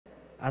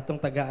atong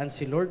tagaan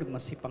si Lord ug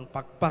masipang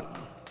pakpak.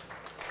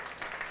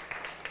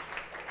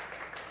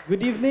 Good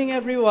evening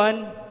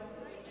everyone.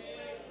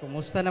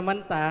 Kumusta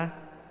naman ta?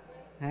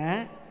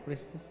 Ha?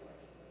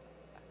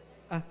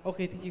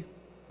 Okay, thank you.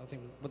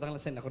 Butang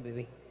lasan ako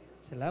diri.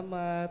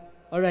 Salamat.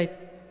 All right.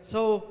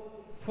 So,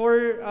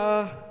 for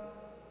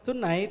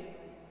tonight,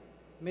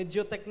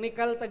 medyo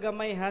technical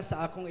tagamay ha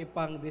sa akong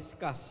ipang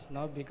discuss,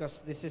 no?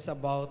 Because this is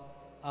about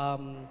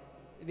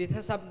it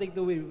has something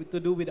to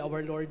do with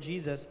our Lord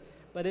Jesus,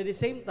 but at the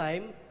same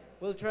time,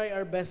 we'll try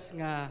our best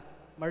nga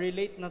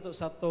ma-relate na to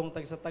sa atong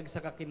tag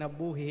sa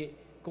kakinabuhi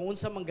kung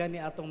unsa man gani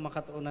atong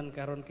makatuunan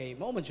karon kay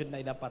mao man jud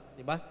na dapat,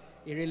 di ba?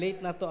 I-relate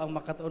na to ang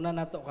makatuunan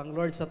nato kang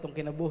Lord sa atong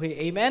kinabuhi.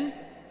 Amen.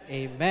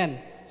 Amen.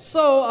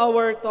 So,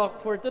 our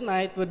talk for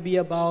tonight would be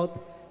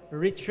about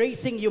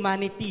retracing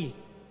humanity.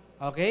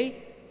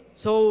 Okay?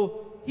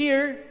 So,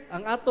 here,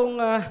 ang atong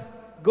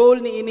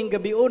goal ni ining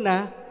gabi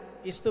una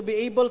is to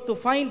be able to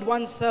find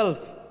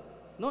oneself,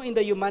 no, in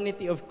the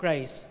humanity of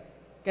Christ.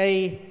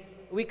 Kay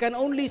we can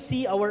only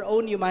see our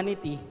own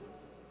humanity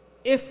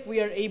if we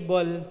are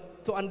able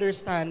to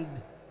understand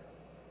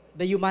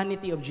the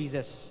humanity of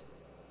Jesus.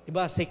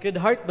 Diba? Sacred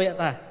heart ba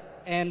yata?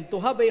 And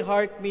to have a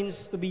heart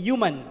means to be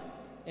human.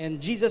 And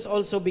Jesus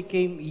also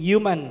became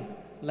human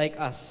like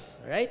us,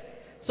 right?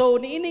 So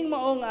niining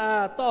maong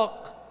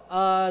talk,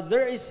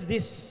 there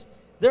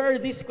are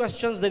these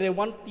questions that I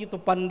want you to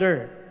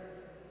ponder.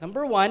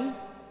 Number one,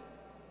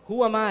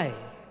 who am I?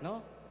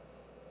 No?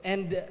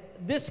 And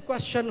this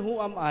question, who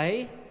am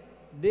I?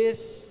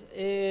 This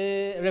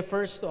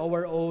refers to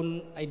our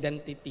own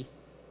identity.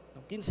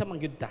 Kinsa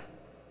man gyud ta?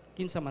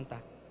 Kinsa man ta?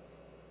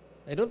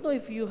 I don't know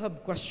if you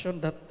have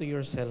questioned that to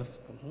yourself.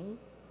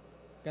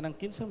 Kanang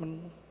kinsa man,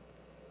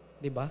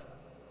 di ba?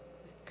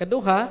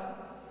 Kaduha,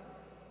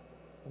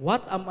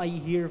 what am I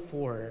here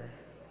for?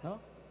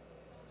 No?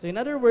 So in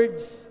other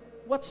words,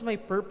 what's my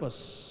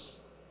purpose?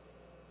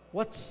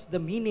 What's the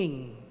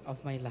meaning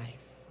of my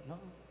life? No?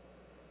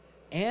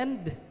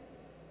 And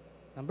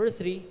number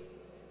three,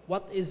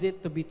 what is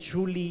it to be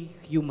truly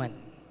human?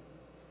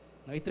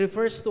 Now, it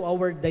refers to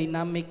our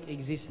dynamic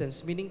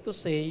existence, meaning to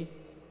say,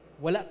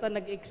 wala ta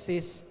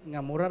nag-exist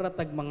nga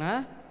muraratag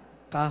mga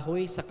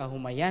kahoy sa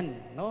kahumayan,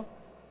 no?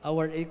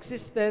 Our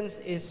existence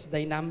is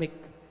dynamic.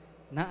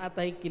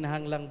 Naatay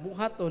kinahanglang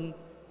buhaton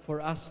for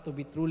us to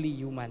be truly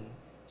human.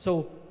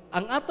 So,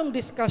 ang atong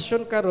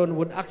discussion karon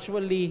would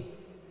actually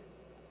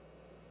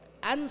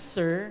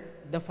answer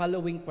the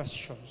following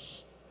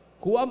questions.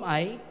 Who am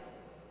I?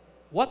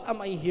 What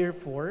am I here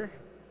for?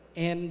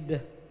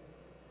 And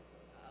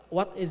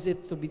what is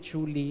it to be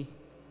truly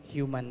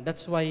human?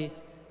 That's why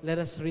let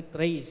us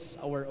retrace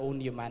our own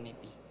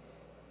humanity.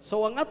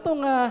 So, ang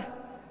atong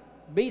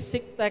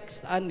basic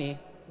text ani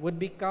would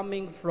be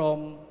coming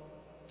from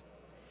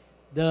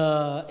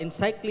the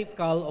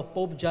encyclical of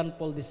Pope John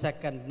Paul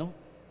II, no?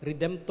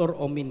 Redemptor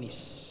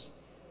Hominis.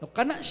 No,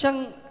 kana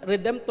siyang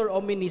Redemptor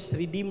Hominis,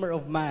 Redeemer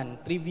of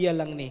Man. Trivia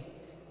lang ni.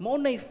 Mao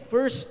nay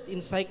first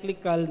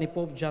encyclical ni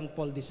Pope John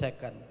Paul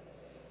II.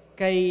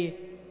 Kay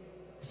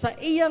sa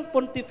iyang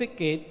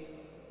pontificate,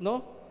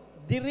 no,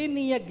 diri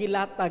niya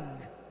gilatag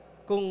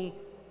kung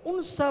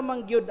unsa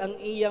man gyud ang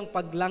iyang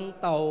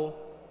paglangtaw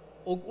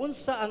ug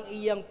unsa ang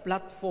iyang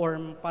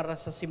platform para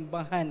sa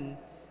simbahan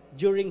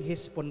during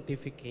his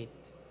pontificate.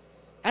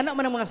 Ana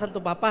man ang mga Santo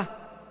Papa,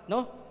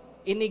 no?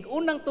 Inig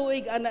unang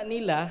tuig ana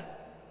nila,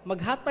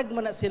 maghatag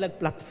man na sila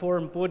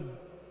platform pod,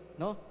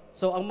 no?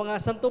 So ang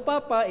mga Santo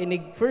Papa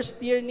inig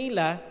first year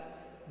nila,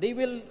 they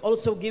will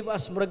also give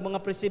us murag mga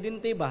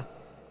presidente ba?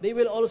 They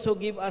will also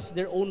give us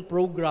their own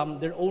program,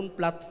 their own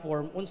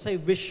platform, unsay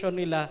vision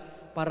nila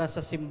para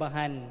sa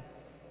simbahan.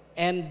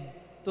 And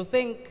to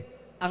think,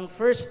 ang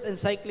first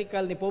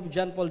encyclical ni Pope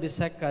John Paul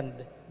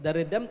II, the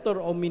Redemptor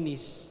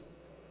Hominis,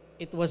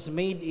 it was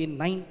made in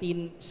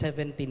 1979.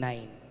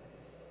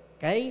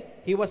 Okay?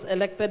 He was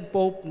elected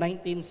Pope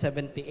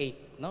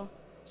 1978, no?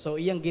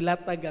 So iyang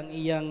gilatag ang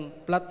iyang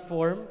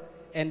platform,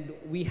 and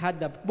we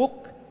had a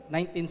book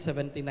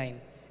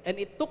 1979. And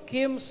it took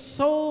him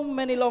so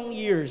many long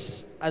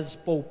years as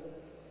Pope.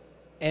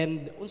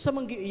 And unsa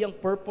man iyang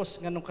purpose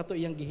nganong kato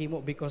iyang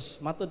gihimo, because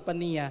matud pa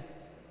niya,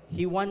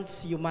 he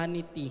wants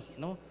humanity,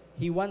 no?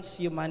 He wants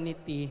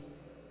humanity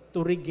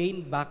to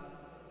regain back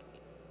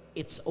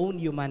its own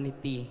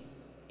humanity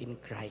in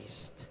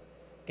Christ.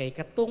 Kay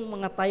katong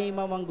mga tayo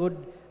mamanggod,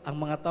 ang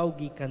mga tao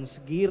gikan sa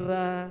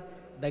gira,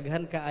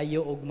 daghan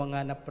kaayo og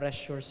mga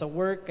na-pressure sa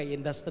work, kay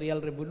industrial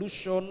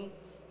revolution,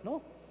 no?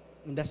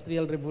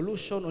 Industrial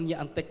revolution, unya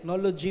ang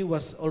technology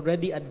was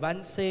already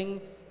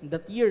advancing in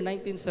that year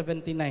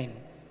 1979.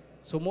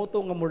 So moto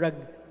nga murag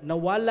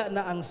nawala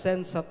na ang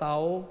sense sa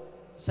tao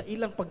sa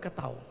ilang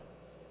pagkatao.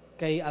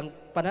 Kay ang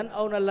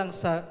pananaw na lang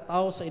sa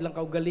tao sa ilang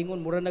kaugalingon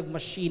mura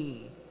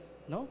nag-machine,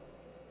 no?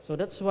 So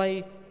that's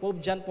why Pope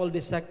John Paul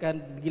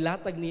II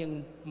gilatag niya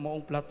ang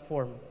maong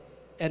platform.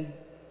 And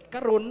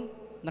karon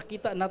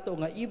nakita nato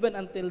nga even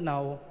until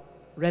now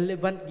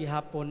relevant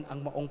gihapon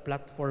ang maong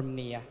platform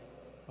niya.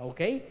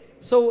 Okay?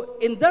 So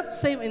in that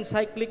same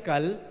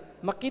encyclical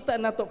makita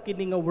nato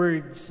kini nga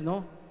words,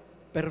 no?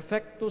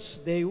 perfectus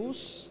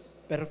Deus,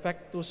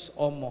 perfectus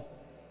homo.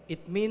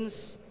 It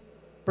means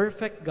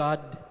perfect God,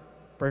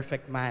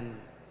 perfect man.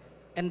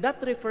 And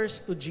that refers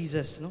to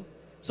Jesus, no?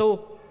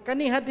 So,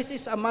 kaniha, this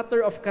is a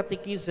matter of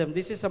catechism.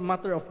 This is a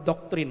matter of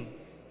doctrine.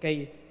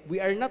 Okay? We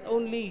are not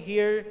only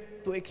here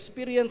to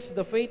experience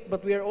the faith,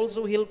 but we are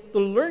also here to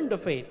learn the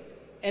faith.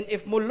 And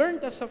if mo learn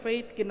ta sa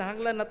faith,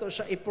 kinahanglan nato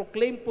siya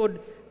i-proclaim pod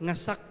nga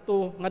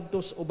sakto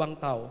ngadto sa ubang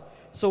tao.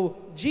 So,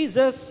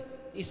 Jesus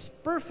is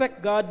perfect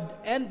God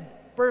and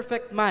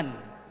perfect man.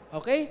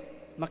 Okay?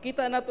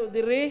 Makita nato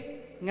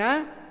dire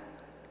nga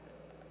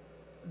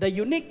the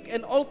unique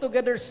and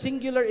altogether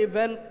singular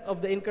event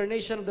of the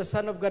incarnation of the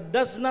Son of God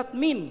does not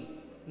mean,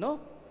 no,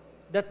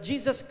 that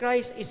Jesus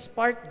Christ is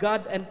part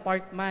God and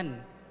part man.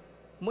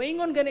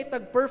 Muingon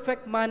ganitag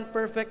perfect man,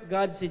 perfect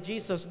God si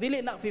Jesus, dili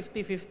na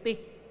 50-50.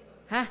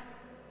 Ha?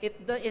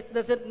 It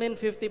doesn't mean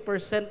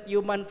 50%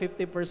 human,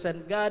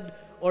 50% God,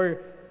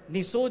 or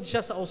nisod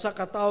siya sa usa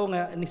ka tawo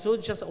nga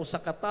nisod siya sa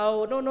usa ka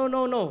tawo.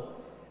 No.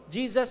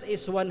 Jesus is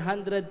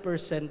 100%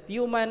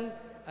 human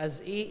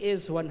as He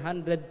is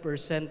 100%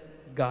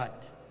 God.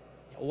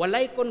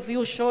 Walay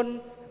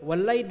confusion,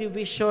 walay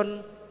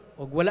division,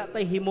 o wala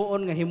tay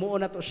himuon nga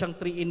himuon nato siyang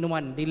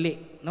 3-in-1, dili,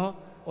 no?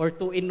 Or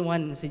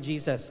 2-in-1 si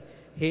Jesus.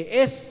 He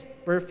is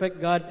perfect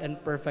God and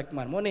perfect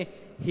man. Mo ni,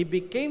 He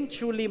became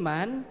truly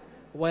man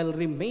while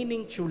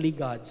remaining truly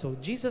God. So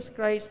Jesus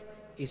Christ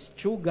is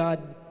true God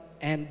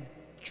and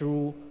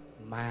true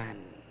man.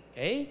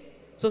 Okay?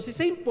 So si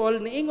Saint Paul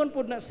niingon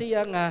pud na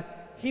siya nga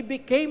He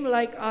became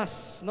like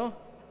us, no?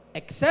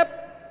 Except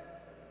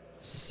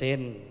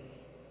sin.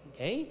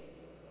 Okay?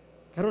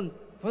 Karon,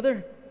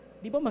 Father,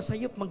 di ba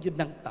masayop magyud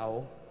ng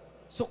tao?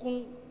 So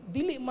kung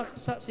dili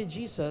makasa si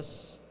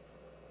Jesus,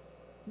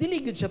 dili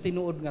gyud siya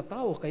tinuod nga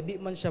tao kay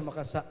di man siya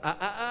makasa.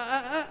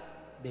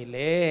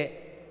 Dili.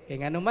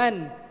 Kay nga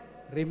naman,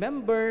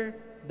 remember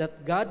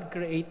that God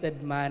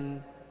created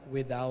man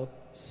without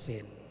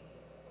sin.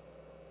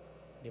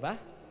 Di ba?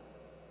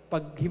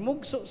 Pag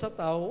himugso sa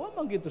tao, wa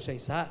man gyud to siya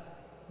isa.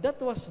 That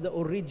was the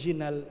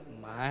original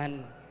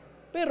man.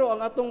 Pero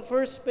ang atong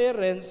first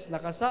parents,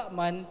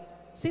 nakasaman,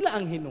 sila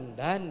ang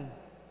hinungdan.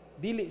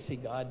 Dili si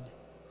God.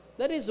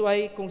 That is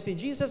why, kung si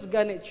Jesus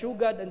gani true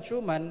God and true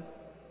man,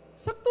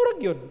 sakto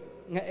ra gyud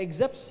nga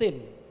except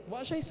sin.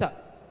 Wa siya isa.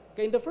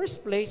 Kaya in the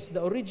first place,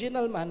 the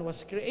original man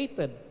was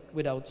created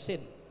without sin.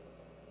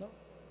 No?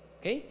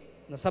 Okay?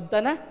 Nasabta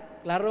na?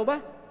 Klaro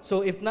ba?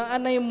 So if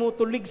naanay mo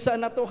tulig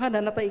sa anatohan,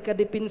 natay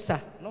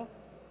ikadepinsa. No?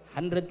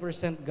 100%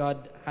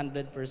 God,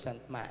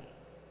 100% man.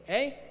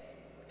 Okay?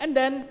 And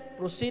then,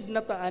 proceed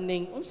na ta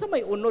aning, unsa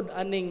may unod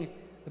aning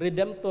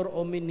Redemptor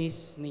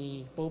Hominis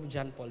ni Pope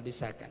John Paul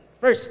II.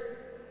 First,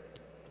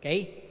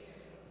 okay,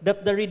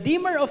 that the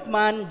Redeemer of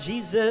man,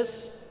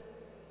 Jesus,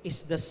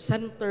 is the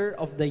center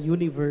of the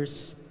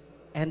universe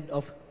and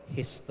of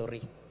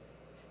history.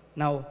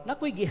 Now,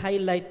 nakoy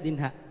gi-highlight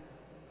din ha,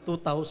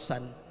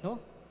 2000, no?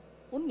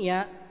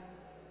 Unya,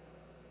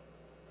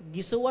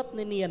 gisuwat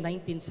ni niya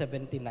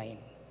 1979.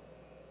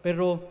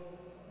 Pero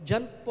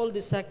John Paul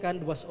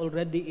II was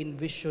already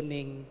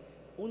envisioning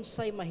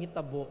unsay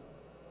mahitabo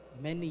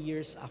many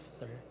years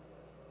after,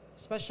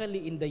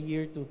 especially in the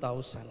year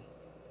 2000,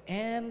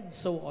 and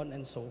so on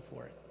and so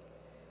forth.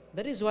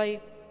 That is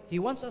why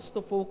he wants us to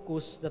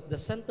focus that the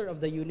center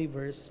of the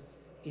universe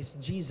is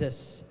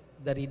Jesus,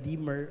 the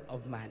Redeemer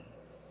of man.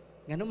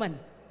 Nga naman,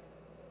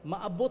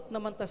 maabot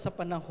naman ta sa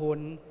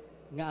panahon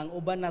nga ang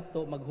uban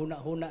nato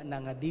maghuna-huna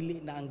na nga dili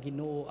na ang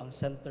Ginoo ang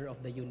center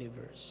of the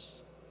universe.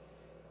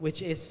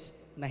 Which is,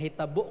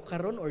 nahitabo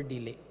karon or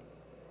dili?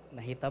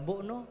 Nahitabo,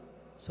 no?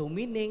 So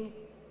meaning,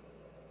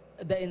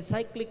 the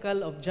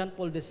encyclical of John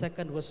Paul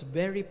II was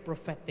very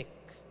prophetic.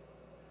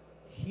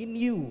 He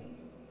knew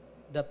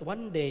that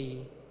one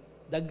day,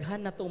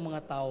 daghan na tong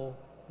mga tao,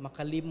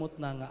 makalimot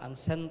na nga ang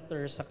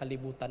center sa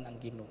kalibutan ang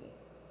Ginoo.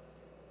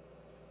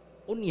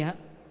 Unya,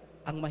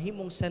 ang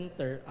mahimong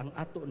center, ang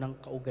ato ng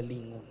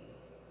kaugalingon.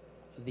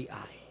 The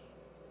eye.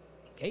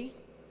 Okay?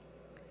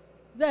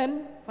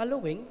 Then,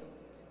 following,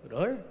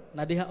 or,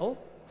 nadiha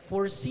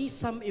foresee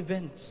some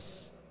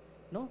events.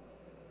 No?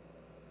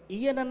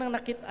 Iyan na nang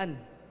nakitaan.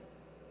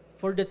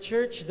 For the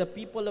church, the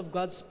people of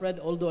God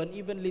spread, although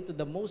unevenly to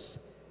the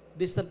most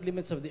distant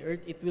limits of the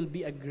earth, it will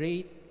be a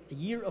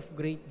year of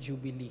great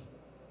jubilee.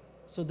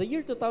 So the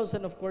year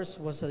 2000, of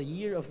course, was a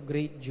year of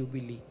great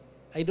jubilee.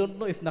 I don't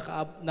know if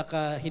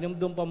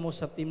nakahinumdum pa mo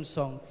sa theme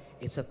song,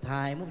 it's a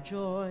time of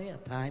joy, a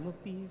time of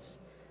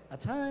peace, a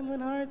time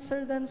when hearts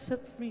are then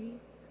set free,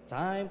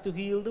 time to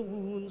heal the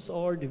wounds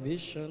or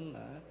division.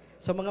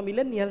 Sa mga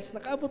millennials,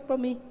 nakaabot pa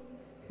mi.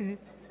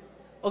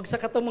 O sa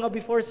katong mga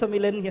before sa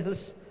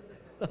millennials.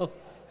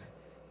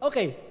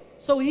 Okay,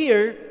 so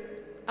here,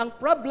 ang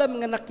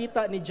problem nga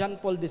nakita ni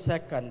John Paul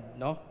II,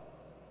 no,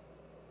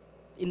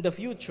 in the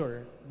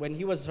future, when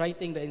he was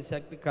writing the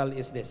encyclical,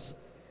 is this: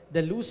 the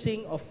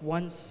losing of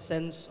one's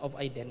sense of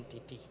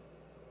identity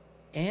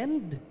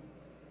and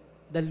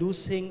the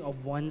losing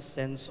of one's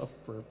sense of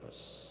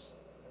purpose.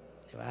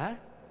 Diba?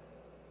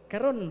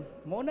 Karon,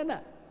 mauna na.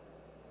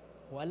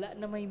 wala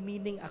na may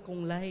meaning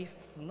akong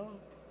life, no?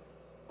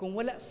 Kung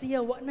wala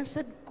siya, wa na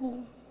sad ko.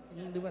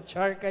 Di ba,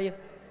 char kayo.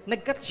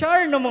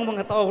 Nagka-char namang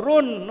mga tao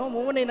ron, no?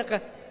 Muna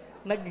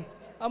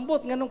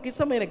nag-ambot nga nung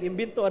kinsa may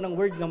nag-imbento anong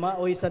word nga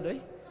maoy sad, oy.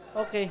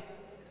 Okay.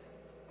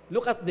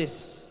 Look at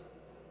this.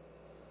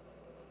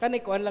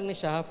 Kanikuan lang ni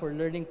siya for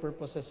learning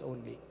purposes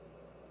only.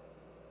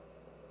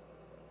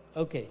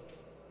 Okay.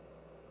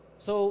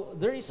 So,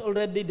 there is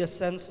already the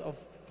sense of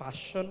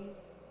fashion,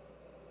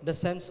 the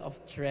sense of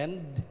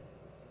trend,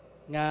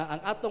 nga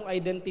ang atong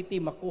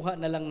identity makuha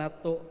na lang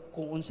nato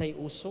kung unsay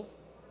uso.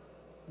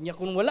 Nya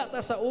kung wala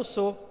ta sa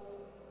uso,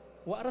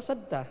 wa ra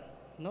sad ta,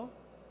 no?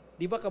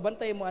 Di ba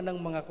kabantay mo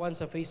anang mga kuan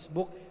sa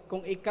Facebook,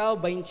 kung ikaw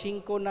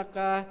 25 na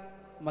ka,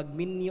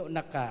 magminyo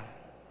na ka,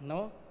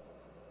 no?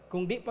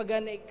 Kung di pa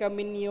gani ka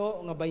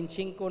minyo nga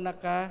 25 na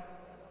ka,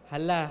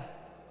 hala,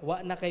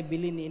 wa na kay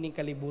bilin ni ining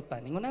kalibutan.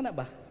 Ingon na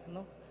ba,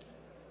 no?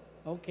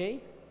 Okay?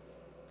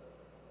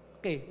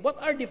 Okay, what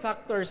are the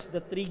factors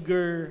that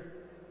trigger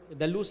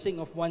the losing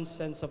of one's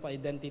sense of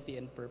identity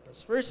and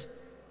purpose? First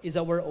is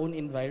our own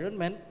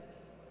environment.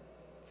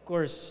 Of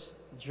course,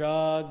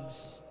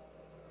 drugs,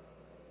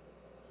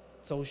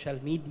 social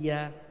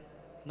media,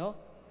 no?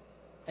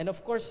 And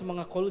of course,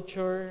 mga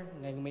culture,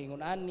 nga may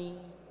ingon ani,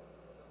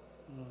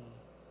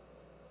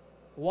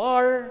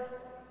 war,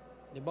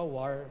 di ba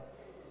war?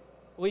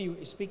 Uy,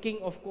 speaking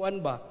of kuan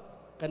ba,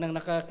 kanang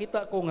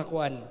nakakita ko nga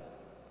kuan,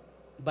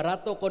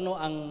 barato ko no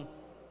ang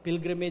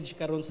pilgrimage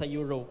karon sa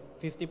Europe,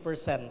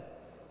 50%.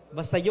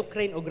 Basta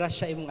Ukraine o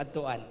Russia imong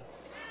adtuan.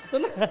 Ito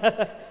na.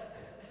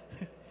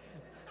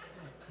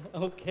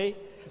 Okay.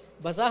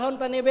 Basahon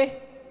ta ni be.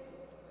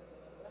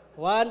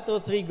 1,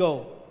 2, 3,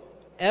 go.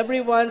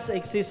 Everyone's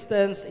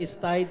existence is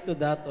tied to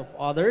that of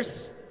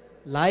others.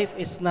 Life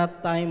is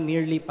not time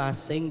merely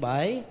passing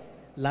by.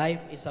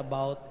 Life is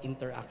about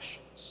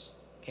interactions.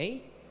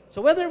 Okay? So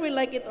whether we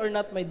like it or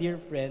not, my dear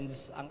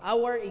friends, ang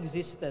our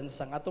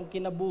existence, ang atong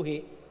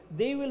kinabuhi,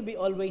 they will be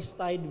always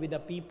tied with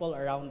the people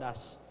around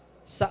us.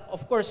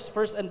 Of course,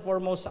 first and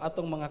foremost sa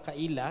atong mga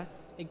kaila,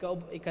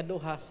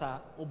 ikaduha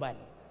sa uban.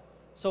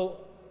 So,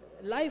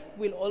 life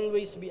will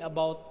always be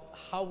about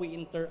how we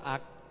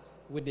interact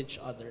with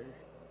each other.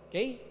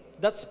 Okay?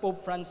 That's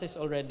Pope Francis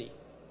already.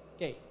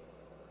 Okay.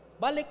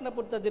 Balik na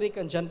punta diri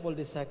kan John Paul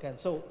II.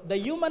 So, the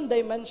human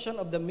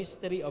dimension of the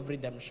mystery of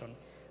redemption.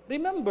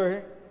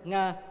 Remember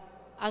nga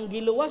ang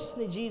giluwas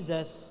ni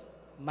Jesus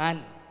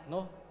man,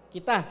 no?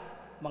 Kita,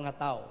 mga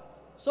tao.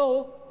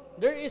 So,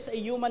 there is a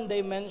human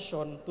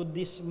dimension to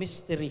this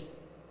mystery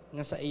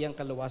nga sa iyang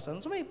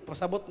kaluwasan. So, may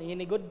pasabot ni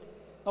ini good.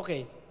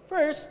 Okay.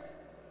 First,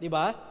 di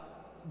ba?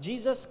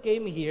 Jesus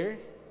came here,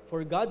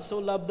 for God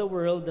so loved the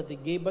world that He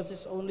gave us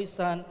His only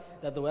Son,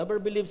 that whoever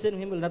believes in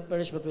Him will not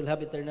perish but will have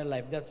eternal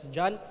life. That's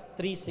John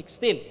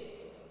 3:16.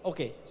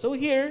 Okay, so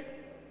here,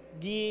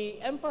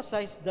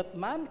 emphasize that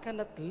man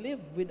cannot live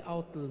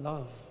without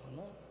love.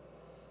 No?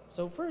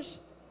 So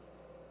first,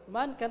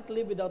 man can't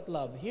live without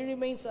love. He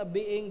remains a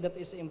being that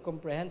is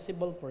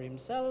incomprehensible for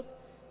himself.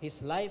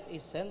 His life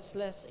is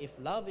senseless if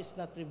love is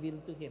not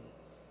revealed to him.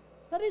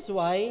 That is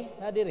why,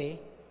 nadire,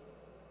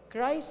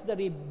 Christ the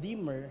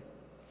Redeemer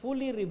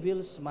fully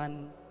reveals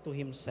man to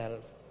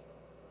himself.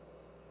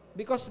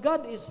 Because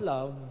God is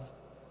love,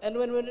 and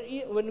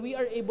when we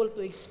are able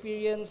to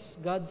experience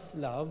God's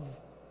love,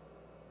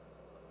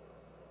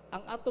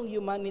 ang atong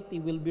humanity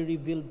will be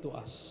revealed to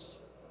us.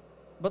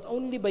 But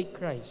only by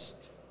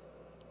Christ.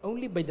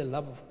 Only by the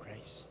love of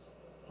Christ.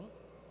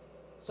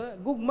 Sa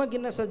gugma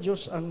gina sa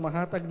Dios ang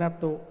mahatag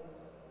nato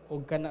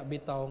og kana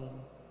bitawng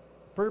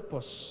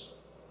purpose.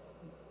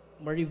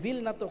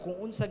 Ma-reveal nato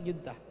kung unsa gyud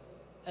ta.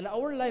 And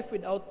our life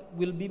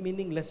will be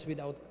meaningless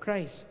without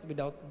Christ,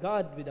 without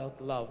God, without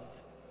love.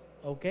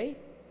 Okay?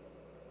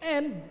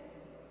 And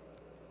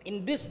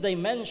in this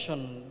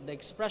dimension, the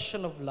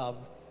expression of love,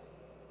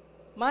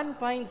 man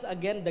finds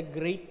again the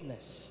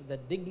greatness, the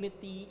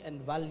dignity and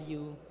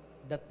value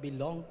that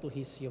belong to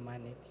his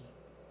humanity.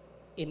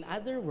 In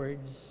other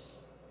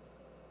words,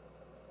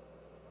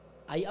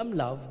 I am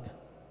loved,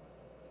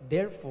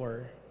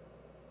 therefore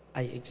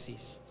I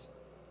exist.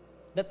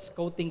 That's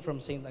quoting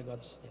from St.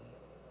 Augustine.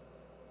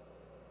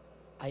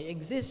 I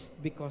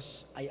exist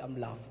because I am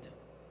loved.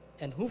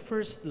 And who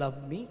first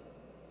loved me?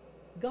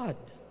 God.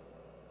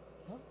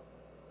 Huh?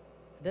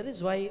 That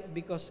is why,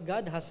 because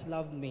God has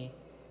loved me,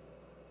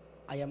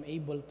 I am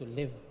able to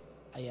live.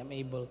 I am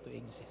able to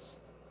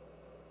exist.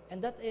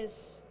 And that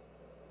is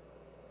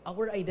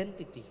our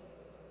identity,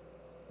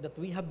 that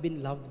we have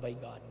been loved by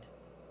God.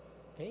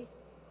 Okay?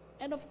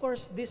 And of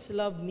course, this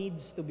love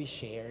needs to be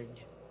shared.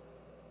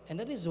 And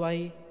that is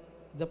why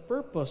the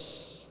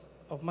purpose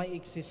of my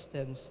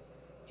existence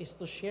is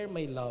to share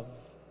my love.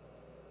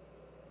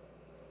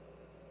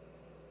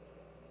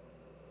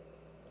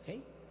 Okay?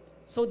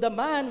 So the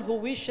man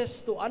who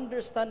wishes to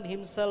understand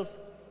himself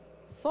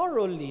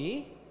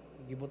thoroughly,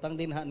 gibutang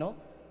din ha, no?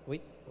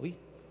 Wait.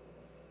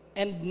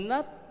 And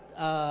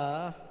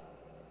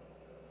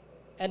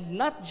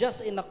not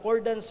just in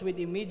accordance with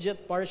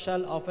immediate,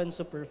 partial, often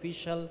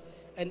superficial,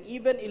 and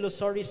even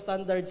illusory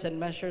standards and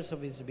measures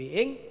of his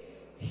being,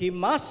 he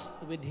must,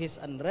 with his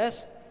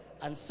unrest,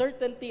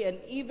 uncertainty, and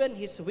even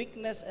his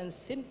weakness and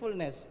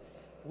sinfulness,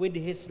 with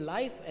his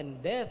life and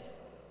death,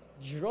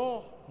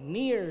 draw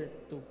near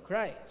to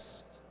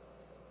Christ.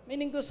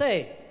 Meaning to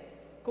say,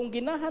 kung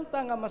ginahanta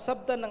nga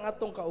masabtan ng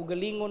atong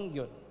kaugalingon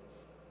yun,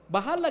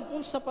 bahalag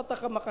unsa pata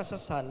ka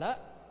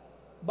makasasala,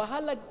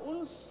 bahalag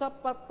unsa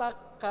pata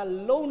ka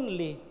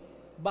lonely,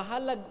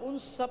 bahalag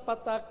unsa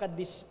pata ka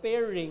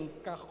despairing,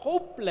 ka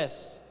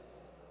hopeless,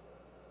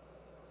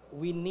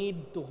 we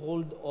need to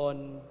hold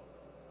on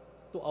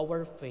to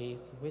our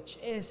faith, which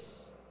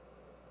is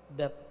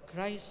that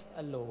Christ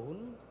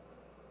alone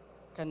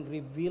can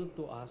reveal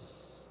to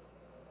us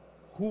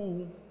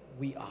who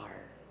we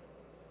are.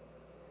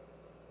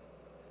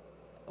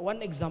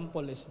 One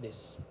example is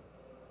this.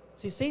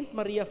 Si Saint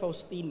Maria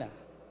Faustina,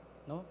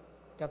 no?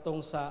 Katong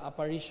sa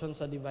apparition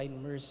sa Divine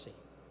Mercy.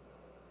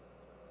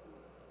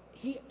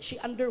 She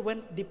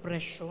underwent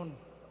depression.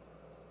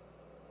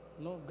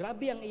 No,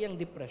 grabe ang iyang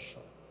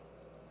depression.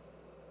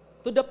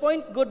 To the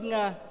point good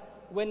nga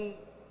when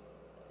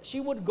she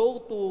would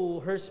go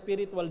to her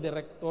spiritual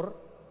director,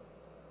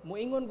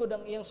 muingon gud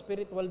ang iyang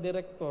spiritual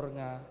director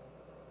nga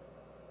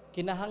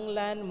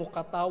kinahanglan mo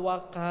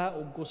katawa ka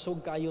og kusog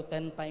kaayo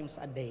 10 times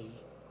a day.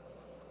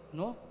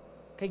 No?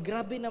 Kay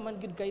grabe naman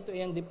gud kay ito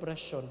iyang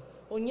depression.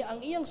 Unya ang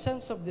iyang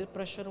sense of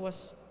depression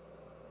was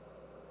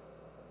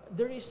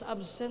there is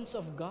absence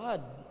of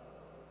God.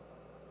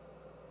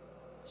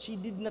 She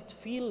did not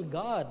feel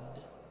God.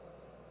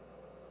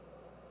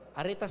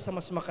 Arita sa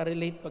mas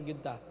makarelate pag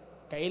yun ta.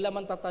 Kaila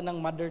man tata ng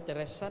Mother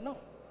Teresa, no?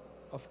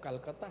 Of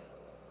Calcutta.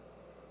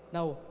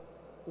 Now,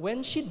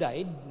 when she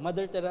died,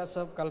 Mother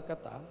Teresa of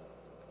Calcutta,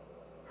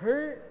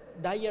 her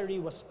diary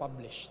was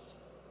published.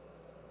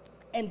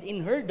 And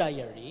in her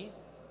diary,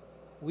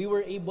 we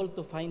were able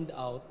to find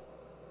out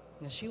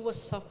na she was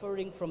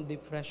suffering from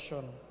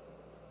depression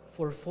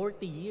for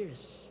 40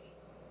 years.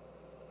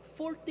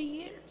 40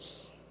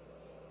 years.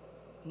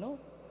 No?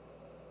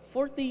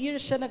 40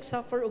 years siya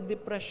nagsuffer og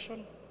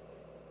depression.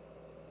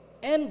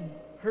 And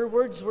her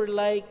words were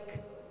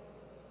like,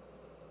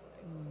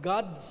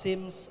 God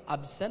seems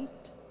absent.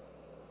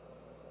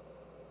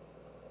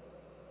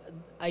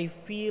 I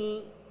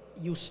feel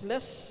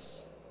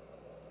useless.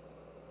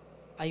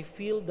 I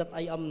feel that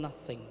I am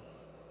nothing.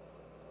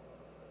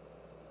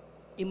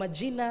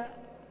 Imagine na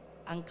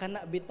ang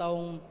kana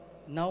bitawng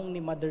naong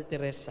ni Mother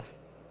Teresa.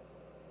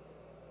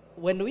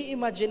 When we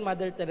imagine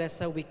Mother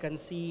Teresa, we can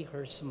see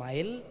her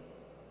smile,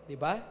 di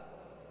ba?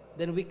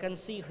 Then we can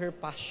see her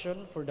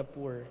passion for the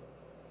poor.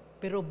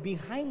 Pero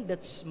behind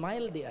that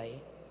smile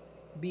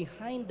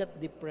behind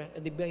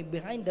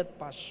that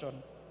passion,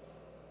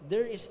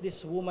 there is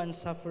this woman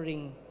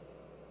suffering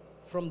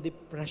from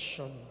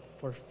depression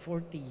for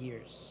 40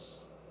 years.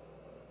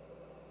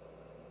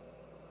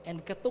 And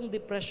katong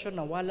depression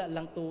nawala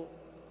lang to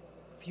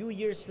few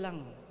years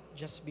lang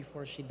just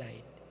before she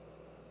died.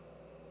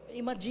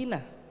 Imagine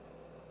na.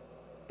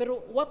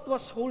 Pero what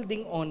was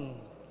holding on?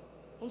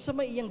 Unsa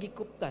may iyang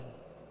gikuptan?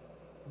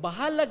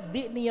 Bahalag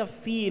di niya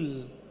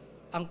feel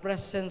ang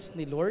presence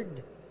ni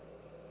Lord,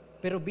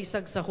 pero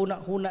bisag sa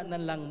huna-huna na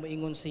lang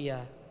moingon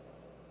siya,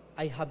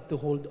 I have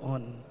to hold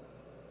on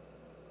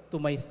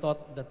to my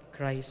thought that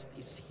Christ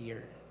is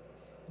here.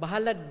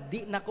 Bahalag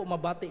di na ko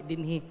mabati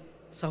dinhi,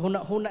 sa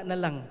huna-huna na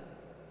lang,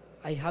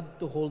 I have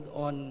to hold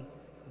on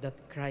that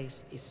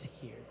Christ is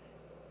here.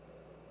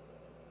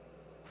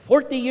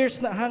 40 years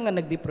na nga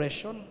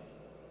nagdepression.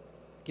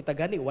 Kita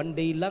gani, one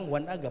day lang,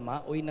 one aga,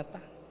 maoy na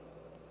ta.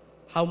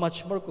 How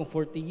much more kung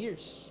 40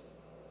 years?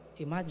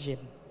 Imagine,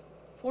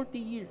 40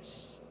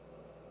 years.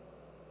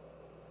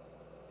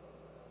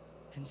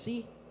 And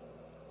see,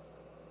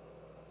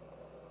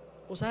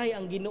 usahay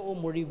ang Ginoo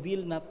mo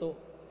reveal na to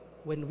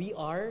when we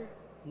are,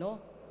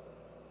 no,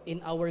 in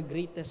our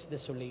greatest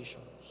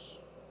desolations.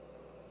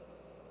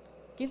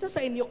 Kinsa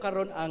sa inyo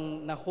karon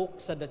ang nahook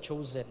sa The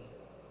Chosen?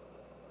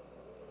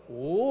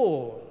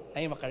 Oh,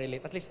 ay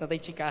makarelate. At least natay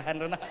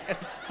chikahan ron na.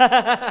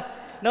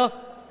 No,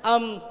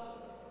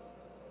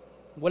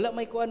 wala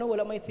may kuano,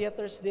 wala may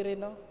theaters dire,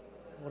 no?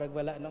 Murag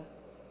wala, no?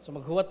 So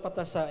maghuwat pa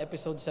ta sa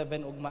episode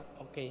 7 ugma.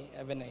 Okay,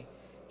 even ay.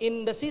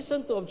 In the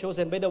season 2 of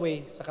Chosen, by the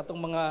way, sa katong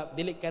mga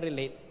dili ka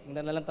relate,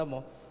 ingnan na lang ta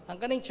mo, ang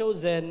kaning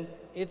Chosen,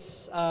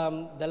 it's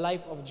the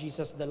life of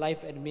Jesus, the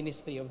life and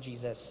ministry of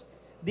Jesus.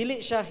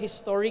 Dili siya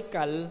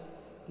historical,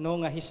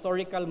 no, nga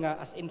historical nga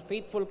as in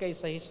faithful kay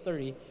sa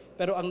history,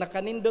 pero ang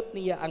nakanindot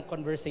niya ang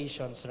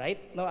conversations, right?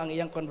 No, ang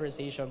iyang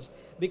conversations.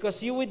 Because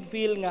you would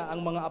feel nga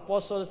ang mga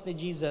apostles ni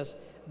Jesus,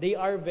 they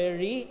are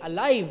very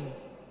alive,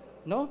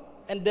 no?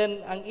 And then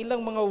ang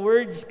ilang mga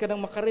words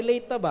kanang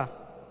makarelate ta ba?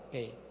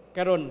 Okay.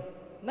 Karon,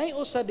 nay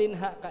usa din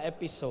ha ka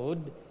episode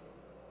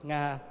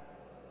nga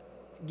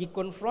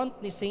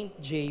gi-confront ni Saint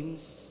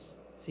James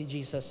si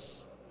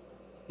Jesus.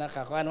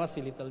 Nakakuan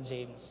si Little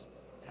James.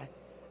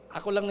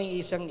 Ako lang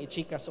ni isang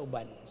ichika sa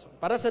uban. So,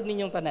 para sa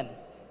ninyong tanan.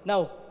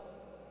 Now,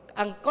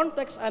 ang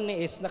context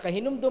ani is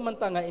nakahinumdum man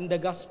ta nga in the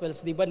Gospels,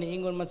 di ba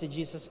niingon man si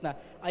Jesus na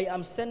I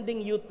am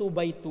sending you 2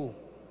 by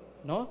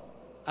 2. No?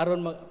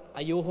 Aron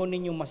ayuhon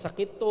ninyong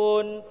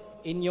masakiton,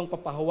 inyong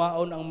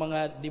papahawaon ang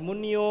mga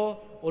demonyo,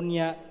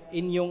 unya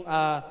inyong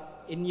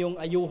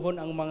ayuhon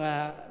ang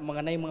mga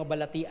nay mga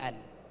balatian.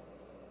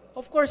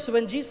 Of course,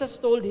 when Jesus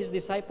told his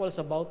disciples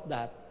about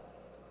that,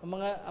 ang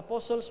mga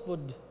apostles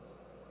would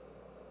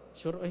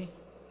sure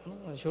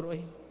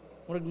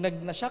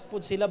nagshock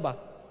pod sila ba?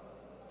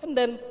 And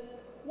then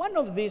one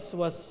of these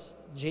was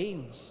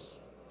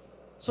James.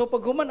 So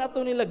pag human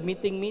ato nila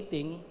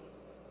meeting,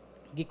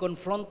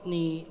 gi-confront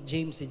ni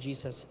James si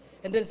Jesus.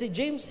 And then si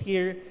James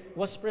here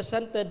was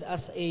presented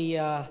as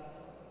a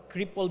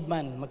crippled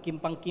man,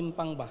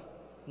 magkimpang-kimpang ba,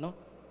 no?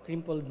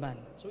 Crippled man.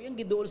 So iyang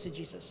giduol si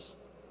Jesus.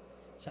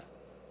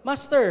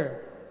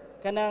 Master,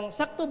 kanang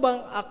sakto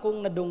bang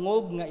akong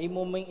nadungog nga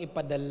imo may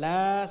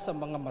ipadala sa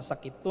mga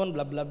masakiton,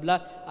 bla bla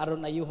bla,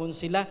 aron ayuhon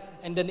sila?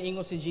 And then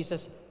ingon si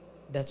Jesus,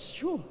 that's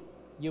true.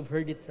 You've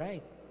heard it right.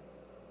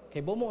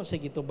 Kay mo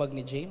unsay gitubag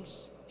ni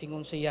James?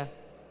 Ingon siya,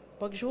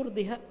 pag sure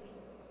diha.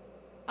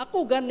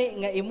 Ako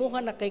gani nga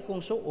imuha na kay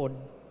kong suod,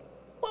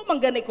 wa man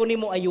gani ko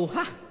nimo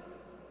ayuha.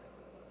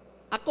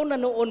 Ako na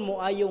noon mo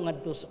ayo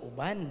ngadto sa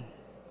uban.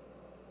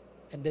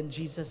 And then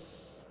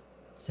Jesus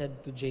said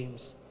to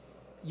James,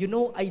 you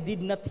know, I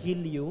did not heal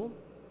you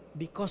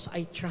because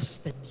I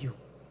trusted you.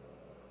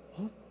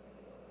 Huh?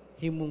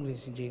 Himong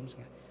si James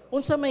nga.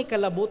 Unsa may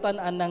kalabutan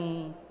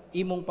anang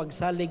imong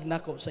pagsalig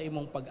nako sa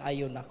imong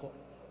pag-ayo nako?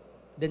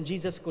 Then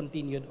Jesus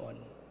continued on.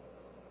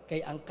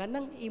 Kay ang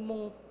kanang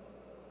imong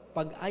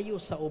pag-ayo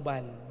sa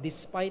uban,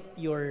 despite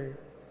your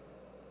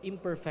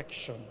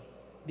imperfection,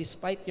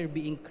 despite your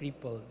being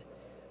crippled,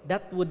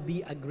 that would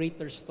be a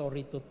greater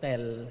story to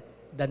tell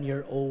than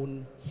your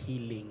own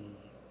healing.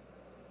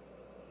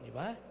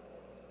 Diba?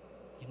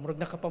 Yung murag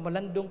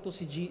nakapamalandong to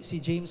si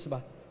James ba?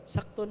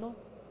 Sakto, no?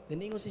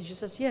 Then ingon si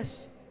Jesus,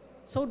 yes.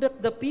 So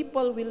that the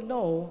people will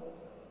know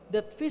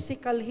that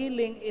physical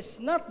healing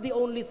is not the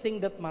only thing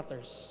that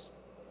matters.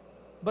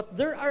 But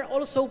there are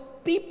also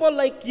people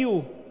like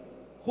you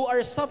who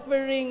are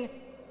suffering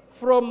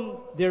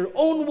from their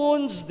own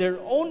wounds, their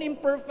own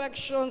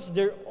imperfections,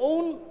 their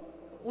own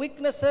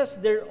weaknesses,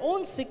 their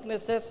own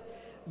sicknesses,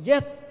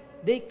 yet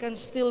they can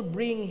still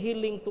bring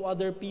healing to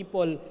other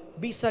people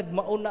bisag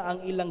mauna ang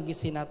ilang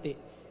gisinati.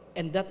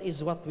 And that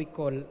is what we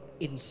call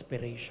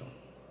inspiration.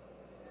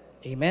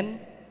 Amen?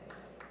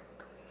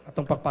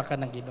 Atong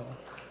pakpakan ng Ginoo.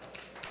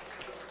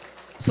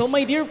 So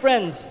my dear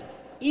friends,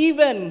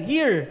 even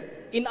here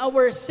in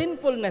our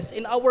sinfulness,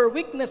 in our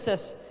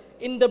weaknesses,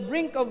 in the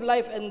brink of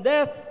life and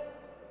death,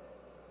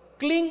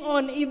 cling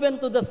on even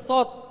to the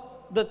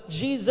thought that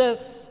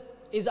Jesus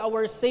is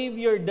our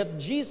Savior, that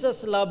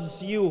Jesus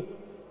loves you.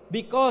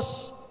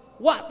 Because,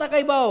 wa ta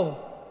kay baw,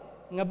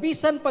 nga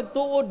bisan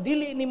pagtuod,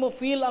 dili nimo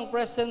feel ang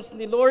presence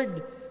ni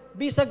Lord.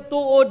 Bisag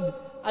tuod,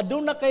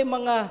 aduna kay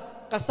mga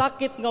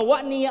kasakit nga wa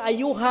niya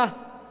ayuha.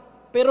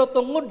 Pero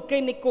tungod kay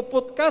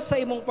nikupot ka sa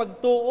imong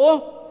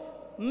pagtuo,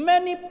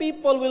 many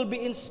people will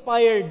be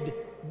inspired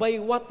by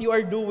what you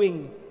are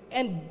doing.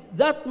 And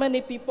that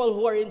many people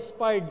who are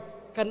inspired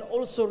can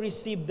also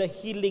receive the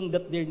healing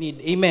that they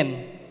need.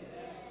 Amen.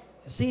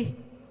 See,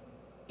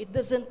 it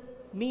doesn't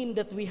mean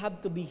that we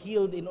have to be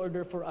healed in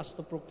order for us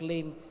to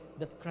proclaim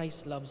that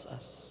Christ loves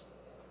us.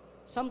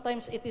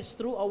 Sometimes it is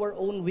through our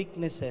own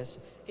weaknesses,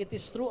 it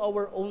is through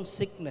our own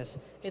sickness,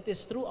 it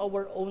is through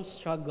our own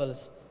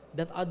struggles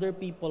that other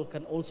people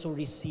can also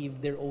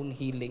receive their own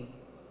healing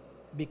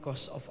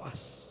because of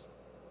us.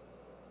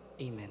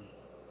 Amen.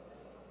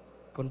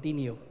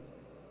 Continue.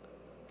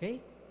 Okay?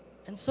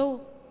 And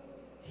so,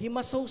 he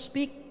must so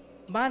speak,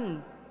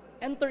 man,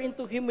 enter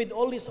into him with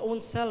all his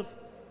own self.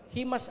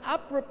 He must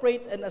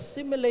appropriate and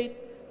assimilate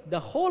the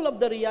whole of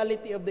the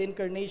reality of the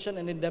incarnation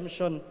and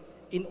redemption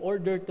in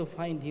order to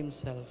find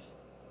himself.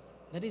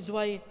 That is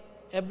why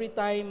every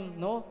time,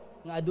 no,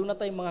 nga aduna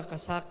tay mga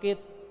kasakit,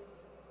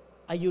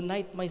 I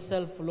unite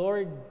myself,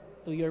 Lord,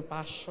 to your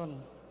passion,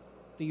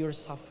 to your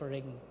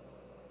suffering.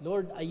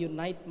 Lord, I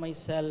unite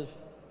myself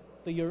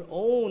to your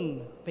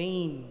own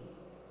pain.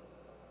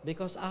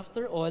 Because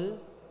after all,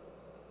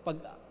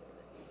 pag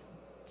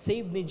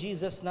save ni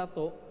Jesus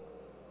nato,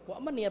 wa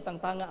man niya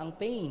tangtanga ang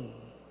pain.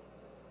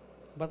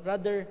 But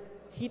rather,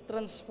 he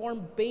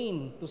transformed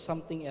pain to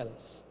something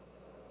else.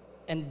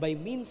 And by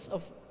means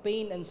of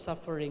pain and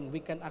suffering, we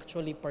can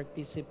actually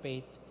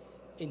participate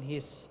in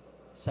his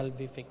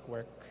salvific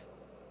work.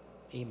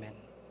 Amen.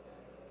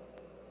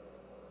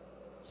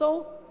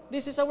 So,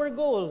 this is our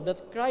goal,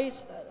 that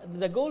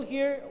the goal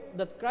here,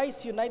 that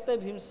Christ united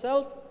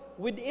himself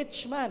with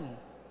each man,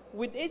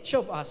 with each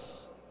of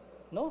us.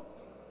 No?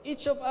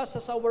 Each of us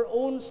has our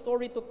own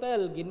story to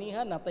tell.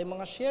 Ginihan natay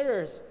mga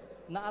sharers,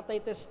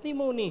 naatay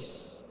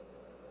testimonies.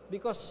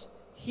 Because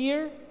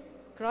here,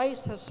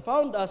 Christ has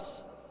found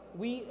us,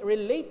 we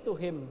relate to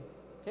him.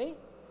 Okay?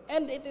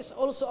 And it is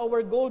also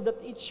our goal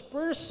that each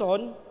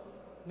person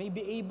may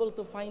be able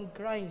to find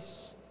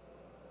Christ.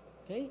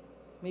 Okay?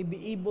 May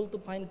be able to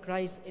find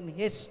Christ in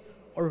his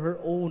or her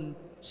own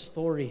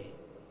story.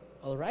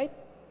 All right?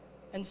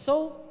 And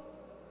so,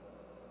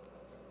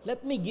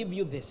 let me give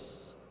you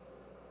this.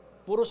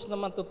 Puros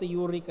naman to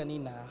theory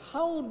kanina.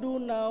 How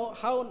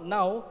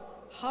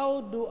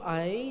how do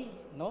I,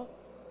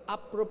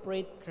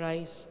 appropriate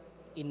Christ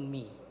in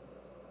me?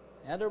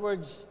 In other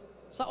words,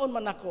 saan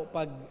man ako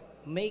pag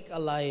make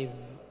alive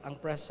ang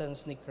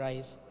presence ni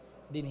Christ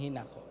dinhin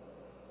ako?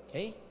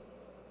 Okay?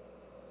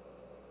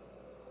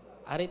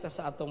 Arita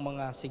sa atong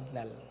mga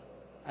signal.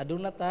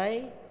 Aduna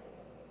tay,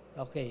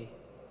 okay,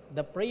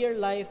 the prayer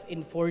life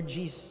in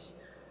 4Gs.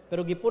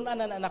 Pero gipunan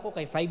na ako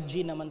kay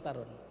 5G naman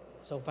taron.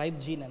 So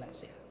 5G na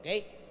siya.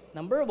 Okay?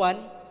 Number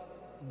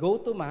 1, go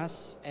to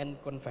Mass and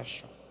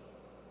confession.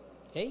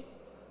 Okay?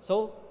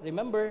 So,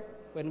 remember,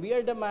 when we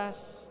are the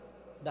Mass,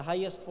 the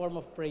highest form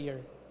of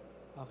prayer.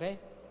 Okay?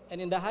 And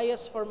in the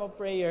highest form of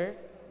prayer,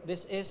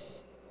 this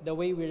is the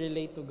way we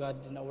relate to God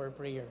in our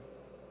prayer.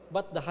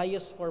 But the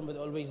highest form would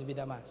always be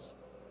the Mass.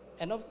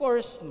 And of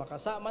course,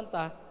 makasaman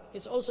ta,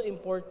 it's also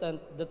important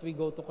that we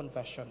go to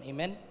confession.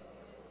 Amen?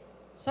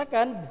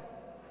 Second,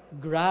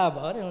 grab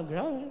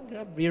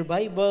your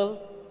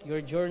Bible,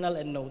 your journal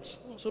and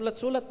notes.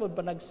 Sulat-sulat mo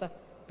panagsa,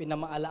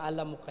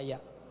 pinamaalaala mo kaya.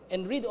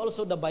 And read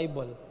also the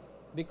Bible.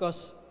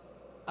 Because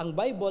ang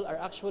Bible are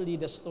actually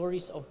the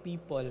stories of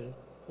people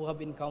who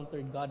have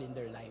encountered God in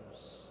their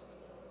lives.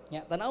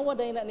 Nya, tanawa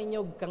dahil na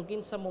ninyo, kang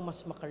kinsa mo mas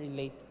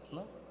makarelate.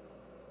 No?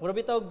 Mura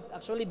bitaw,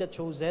 actually the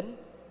chosen,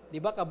 di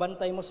ba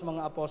kabantay mo sa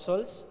mga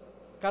apostles,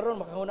 karon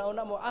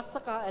makahuna-una mo,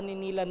 asa ka ani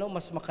nila no,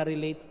 mas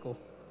makarelate ko.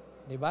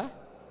 Di ba?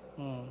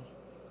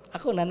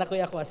 Ako,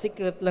 nanakoy ako,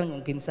 secret lang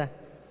ang kinsa.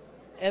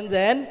 And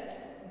then,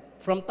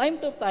 from time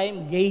to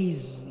time,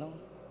 gaze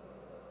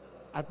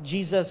at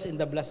Jesus in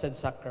the Blessed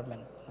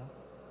Sacrament.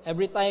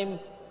 Every time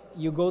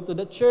you go to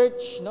the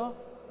church,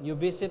 you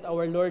visit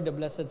our Lord, the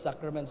Blessed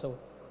Sacrament. So,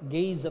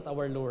 gaze at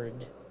our Lord.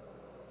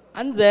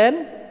 And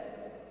then,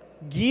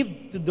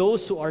 give to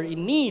those who are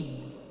in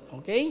need.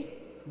 Okay?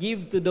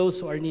 Give to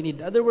those who are in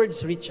need. In other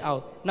words, reach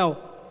out. Now,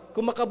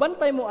 kung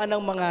makabantay mo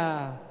anang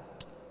mga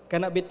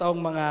kanabitawng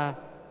mga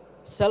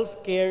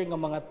self-care nga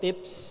mga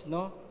tips,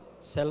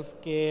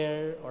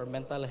 self-care or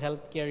mental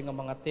health care nga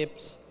mga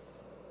tips,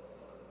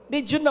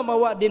 di dyan na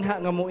mawa din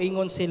nga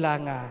muingon sila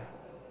nga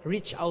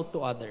reach out to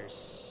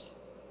others.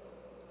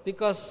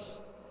 Because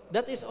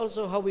that is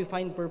also how we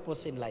find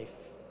purpose in life.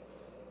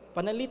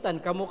 Panalitan,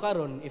 kamo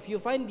karon, if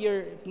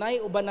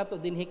naiuban nato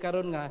dinhi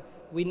karon nga,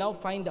 we now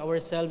find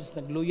ourselves,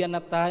 nagluya na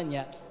ta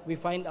niya, we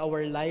find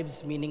our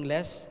lives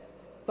meaningless,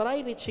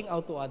 try reaching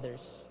out to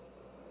others.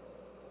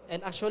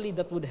 And actually,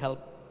 that would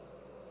help.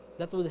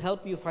 That would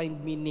help you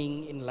find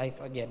meaning in life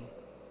again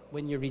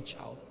when you reach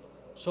out.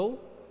 So,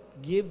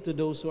 give to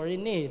those who are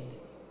in need.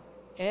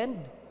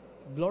 And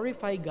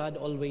glorify God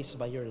always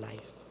by your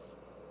life.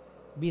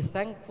 Be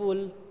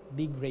thankful,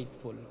 be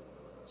grateful.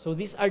 So,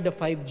 these are the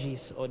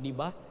 5Gs, o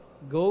diba?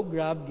 Go,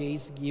 grab,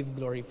 gaze, give,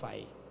 glorify.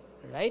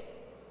 Right?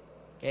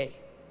 Okay.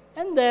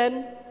 And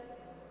then,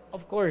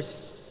 of course,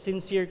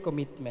 sincere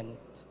commitment.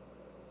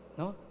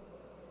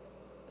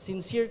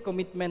 Sincere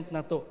commitment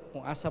na to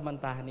kung asa man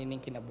tahan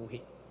ining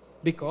kinabuhi.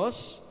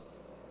 Because,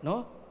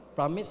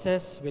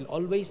 promises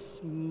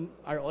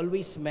are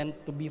always meant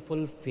to be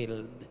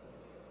fulfilled,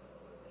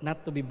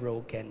 not to be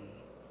broken.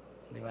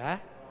 Di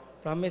ba?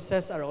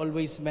 Promises are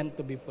always meant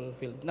to be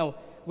fulfilled. Now,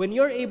 when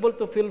you're able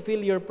to fulfill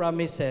your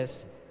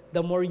promises,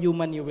 the more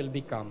human you will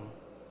become.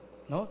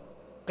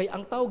 Kaya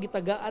ang tao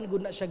gitagaan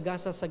gud na siya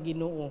gasa sa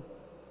Ginoo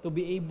to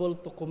be able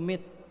to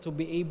commit, to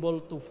be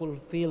able to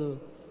fulfill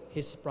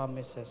His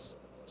promises.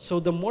 So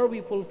the more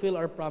we fulfill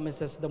our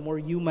promises, the more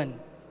human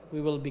we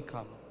will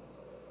become.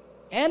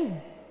 And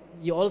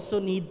you also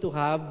need to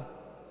have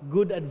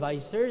good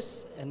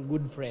advisors and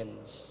good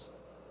friends.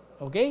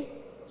 Okay?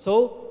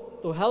 So,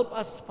 to help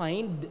us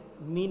find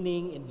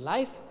meaning in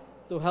life,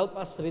 to help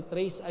us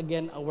retrace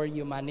again our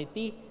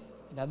humanity.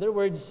 In other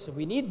words,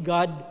 we need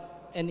God,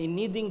 and in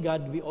needing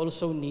God, we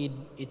also need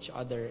each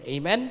other.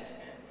 Amen?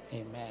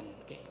 Amen.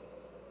 Okay.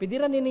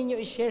 Pidiran ninyo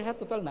i-share ha,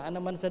 total na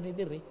naman sa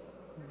nidir eh.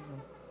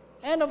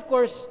 And of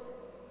course,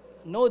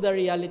 know the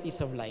realities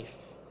of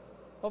life.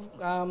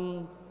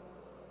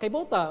 Kay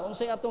bota,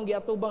 unsay atong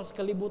giatubang sa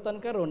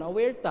kalibutan karon,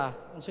 aware ta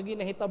unsay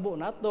ginahitabo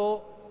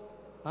nato,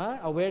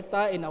 aware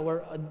ta in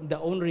the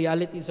own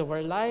realities of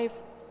our life,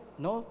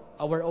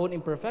 our own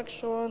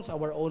imperfections,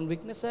 our own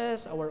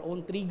weaknesses, our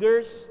own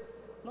triggers,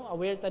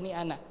 aware ta ni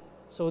ana.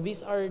 So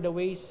these are the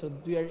ways so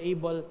we are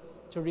able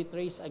to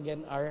retrace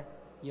again our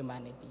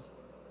humanity.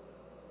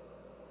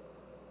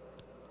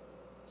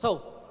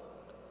 So,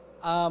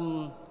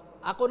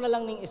 ako na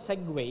lang ning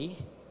i-segue,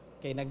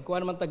 kay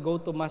nagkuha naman ta go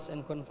to Mass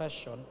and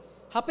Confession.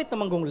 Hapit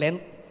naman gong Lent,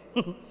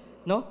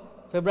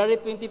 February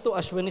 22,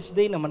 Ash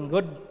Wednesday naman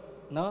good,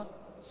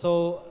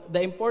 So,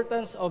 the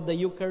importance of the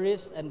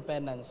Eucharist and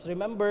penance.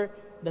 Remember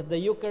that the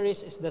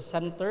Eucharist is the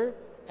center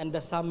and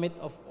the summit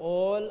of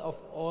all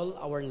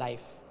our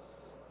life,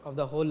 of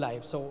the whole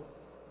life. So,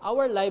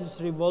 our lives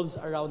revolves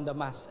around the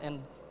Mass. And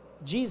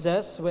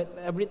Jesus,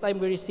 every time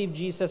we receive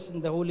Jesus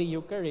in the Holy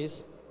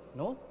Eucharist,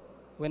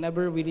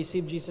 whenever we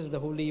receive Jesus in the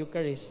Holy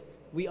Eucharist,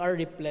 we are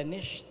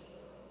replenished,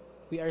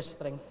 we are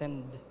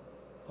strengthened.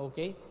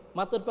 Okay?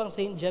 Matod pang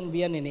St. John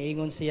Vianney,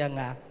 niingon siya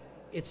nga,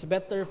 it's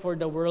better for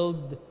the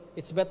world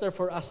it's better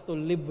for us to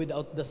live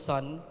without the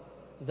Son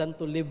than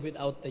to live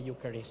without the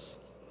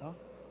Eucharist. No?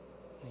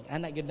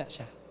 Anak yun na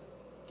siya.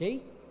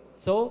 Okay?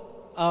 So,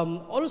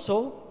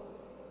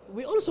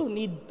 we also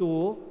need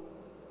to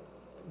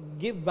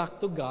give back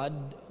to God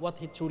what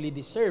He truly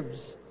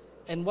deserves.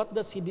 And what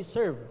does He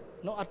deserve?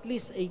 No, at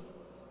least a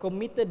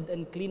committed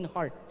and clean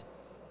heart.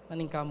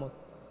 Naning kamot.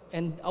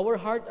 And our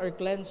heart are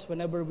cleansed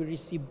whenever we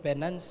receive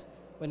penance,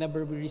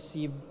 whenever we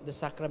receive the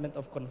sacrament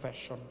of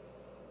confession.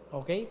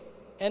 Okay?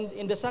 And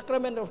in the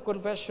sacrament of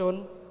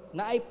confession,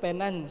 naay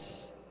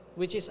penance,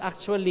 which is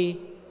actually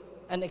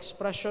an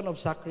expression of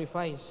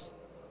sacrifice.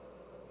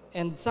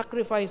 And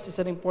sacrifice is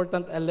an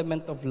important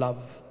element of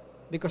love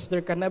because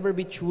there can never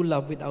be true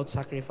love without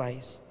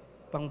sacrifice.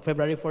 Pang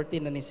February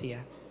 14 na ni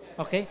siya.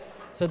 Okay?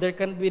 So there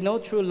can be no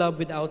true love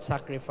without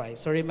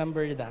sacrifice. So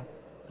remember that.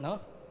 No?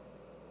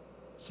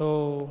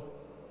 So,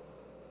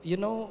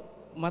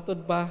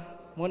 matod pa,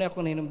 muna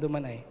ako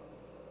nahinumduman ay,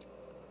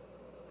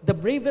 the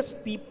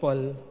bravest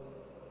people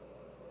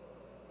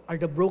are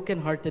the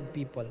broken-hearted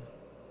people.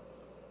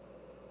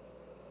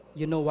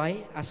 You know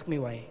why? Ask me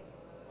why.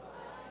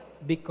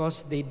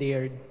 Because they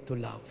dared to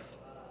love.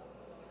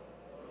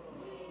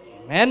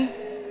 Amen?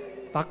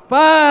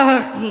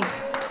 Pakpak!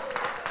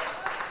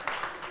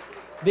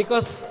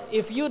 Because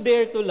if you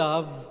dare to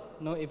love,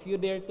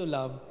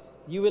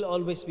 you will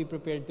always be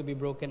prepared to be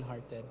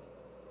broken-hearted.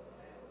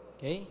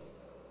 Okay?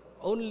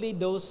 Only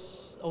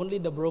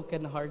the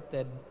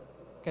broken-hearted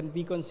can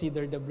be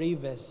considered the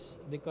bravest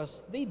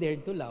because they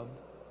dared to love.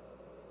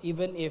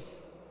 Even if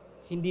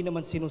hindi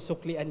naman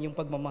sinusuklian yung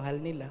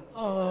pagmamahal nila.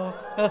 Oh.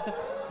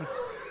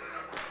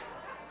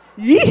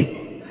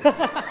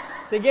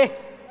 Sige.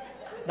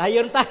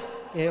 Dayon ta.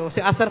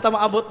 Si asar ta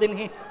maabot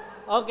din.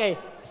 Okay.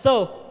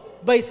 So,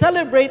 by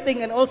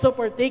celebrating and also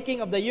partaking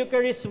of the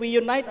Eucharist, we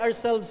unite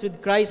ourselves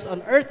with Christ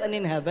on earth and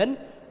in heaven,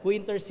 who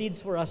intercedes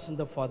for us in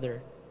the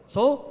Father.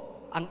 So,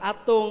 ang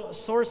atong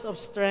source of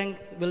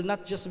strength will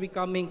not just be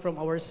coming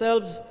from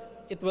ourselves,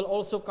 it will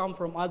also come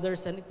from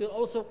others, and it will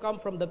also come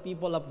from the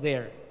people up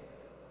there.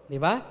 Di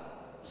ba?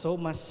 So,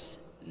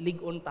 mas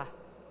ligon ta,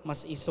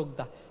 mas isog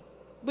ta.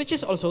 Which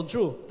is also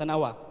true,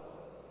 tanawa.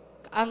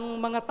 Ang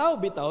mga tao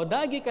bitaw,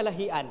 daagi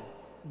kalahian.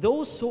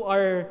 Those who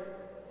are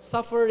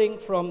suffering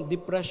from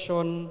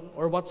depression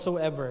or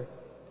whatsoever,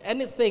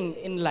 anything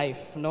in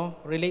life, no,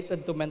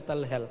 related to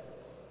mental health,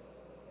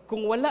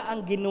 kung wala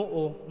ang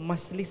Ginoo,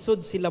 mas lisod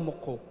sila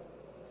muko.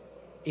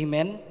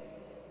 Amen?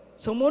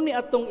 So, muni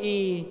atong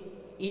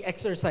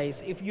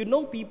i-exercise. If you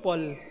know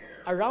people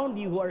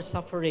around you who are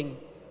suffering,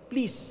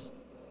 please,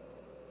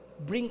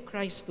 bring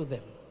Christ to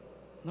them.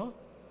 No?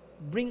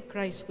 Bring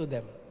Christ to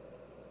them.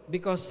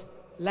 Because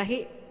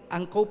lahi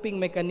ang coping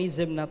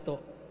mechanism nato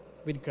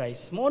with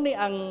Christ. Mo ni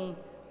ang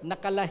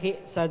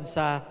nakalahi sad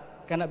sa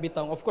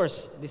kanabitawng. Of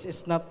course, this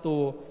is not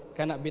to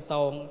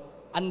kanabitawng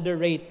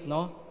underrate,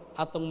 no?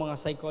 Atong mga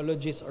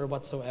psychologists or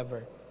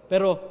whatsoever.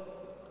 Pero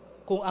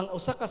kung ang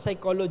usa ka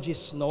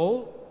psychologists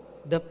know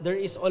that there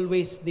is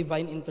always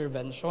divine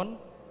intervention,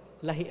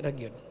 lahi ra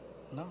gyud,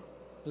 no?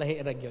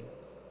 Lahi ra gyud.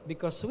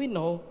 Because we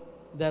know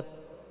that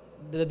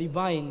the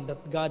divine, that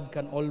God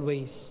can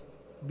always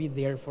be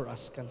there for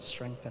us, can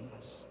strengthen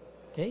us.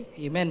 Okay?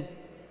 Amen.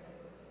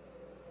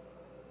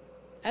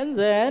 And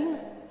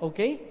then,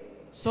 okay,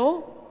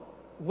 so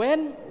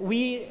when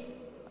we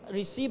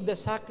receive the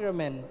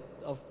sacrament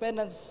of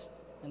penance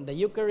and the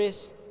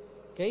Eucharist,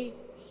 okay,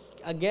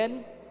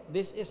 again,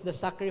 this is the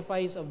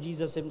sacrifice of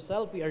Jesus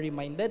Himself, we are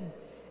reminded,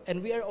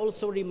 and we are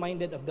also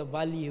reminded of the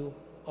value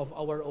of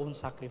our own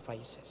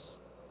sacrifices.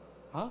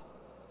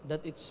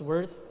 That it's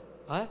worth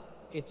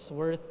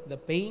the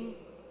pain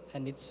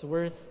and it's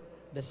worth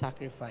the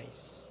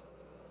sacrifice.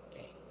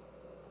 Okay.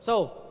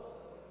 So,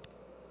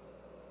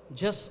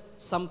 just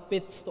some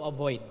pits to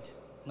avoid,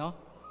 no?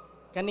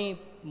 Kani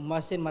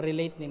masin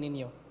ma-relate ni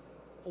ninyo.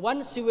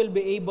 Once you will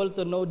be able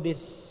to know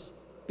these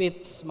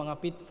pits,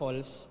 mga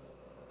pitfalls,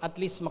 at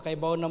least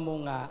makaibaw na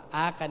mo nga,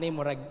 kani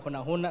murag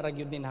hunahuna ra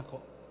gyud din ako.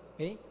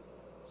 Okay?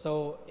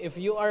 So, if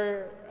you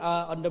are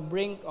on the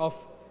brink of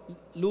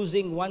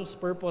losing one's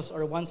purpose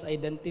or one's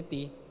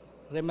identity,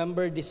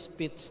 remember these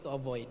pits to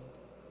avoid.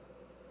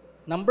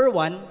 Number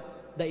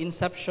 1, the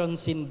Inception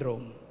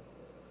Syndrome.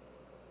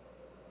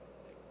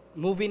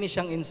 Movie ni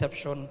siyang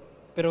Inception,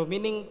 pero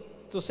meaning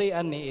to say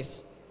ani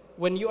is,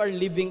 when you are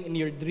living in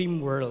your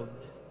dream world,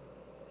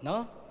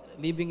 no?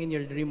 Living in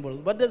your dream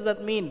world. What does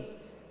that mean?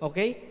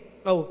 Okay?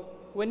 Oh,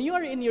 when you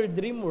are in your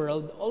dream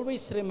world,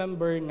 always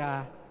remember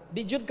nga,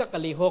 di jud ka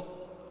kalihok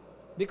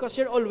because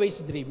you're always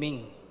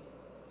dreaming.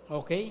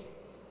 Okay?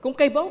 Kung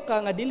kaybaw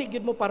ka nga dili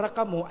gyud mo para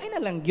kamo, ay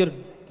na lang gyud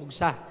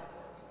pugsa.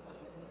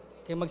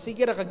 Kay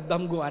magsige ra kag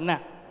damgo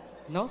ana,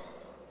 no?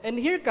 And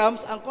here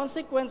comes ang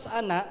consequence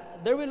ana,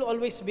 there will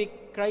always be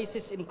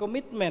crisis in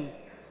commitment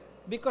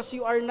because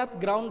you are not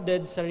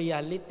grounded sa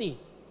reality.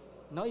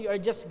 No, you are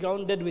just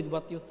grounded with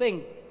what you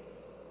think.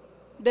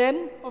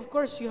 Then, of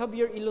course, you have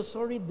your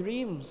illusory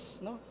dreams,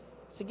 no?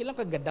 Sige lang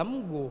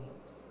kagadamgo.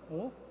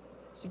 Oh?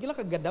 Sige lang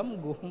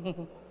kagadamgo.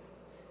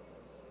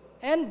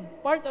 And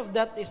part of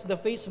that is the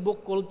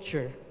Facebook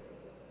culture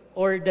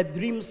or the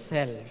dream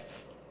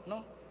self.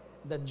 No?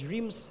 The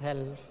dream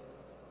self.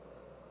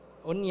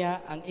 Unya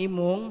ang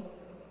imong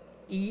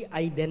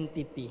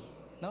e-identity.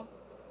 No?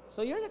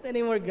 So you're not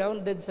anymore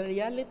grounded sa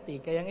reality.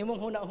 Kaya ang imong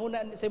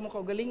huna-huna sa imong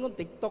kaugalingon,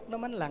 TikTok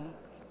naman lang.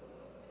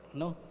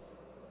 No?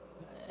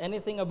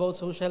 Anything about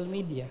social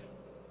media.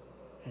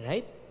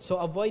 Right?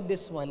 So avoid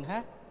this one,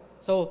 ha?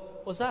 So,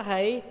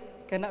 usahay,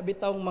 kana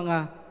bitawng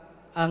mga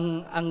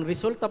ang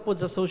resulta po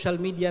sa social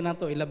media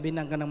nato ilabi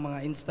na kanang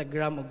mga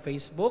Instagram o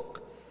Facebook,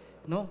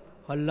 no?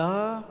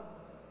 Hala,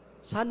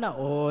 sana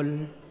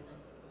all.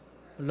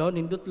 Hala,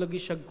 nindot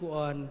lagi siya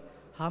kuan,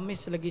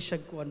 hamis lagi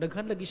siya kuan,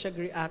 daghan lagi siya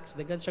reacts,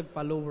 daghan siya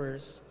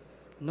followers,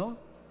 no?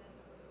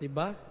 Di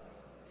ba?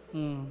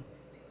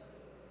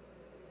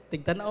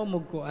 Tigtanaw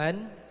mo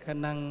kuan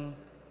kanang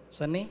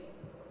sani?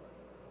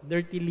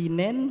 Dirty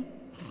linen.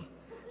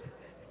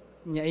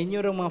 Nya inyo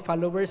rong mga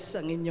followers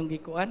ang inyong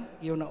gikuan,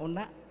 iyo na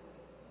una.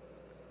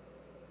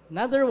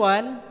 Another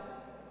one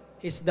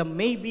is the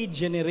maybe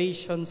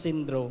generation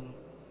syndrome.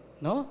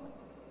 No?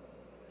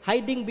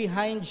 Hiding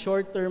behind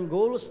short-term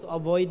goals to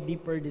avoid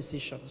deeper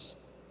decisions.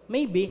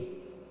 Maybe,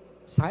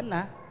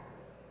 sana,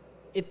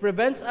 it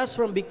prevents us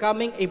from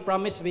becoming a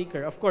promise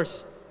maker. Of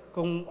course,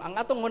 kung ang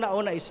atong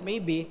una-una is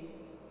maybe,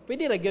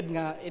 pwede ra gyud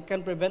nga it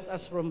can prevent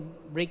us from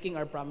breaking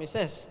our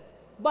promises.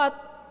 But,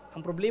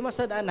 ang problema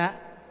sa dana,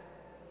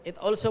 it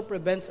also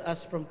prevents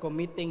us from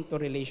committing to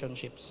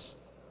relationships.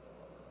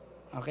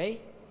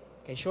 Okay?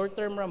 Kay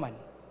short-term raman.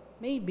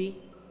 Maybe.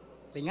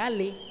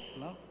 Tingali.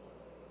 No?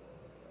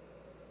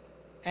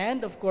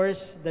 And of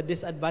course, the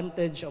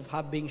disadvantage of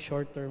having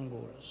short-term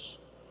goals.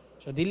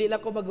 So, dili lang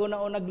ko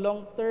mag-una-unag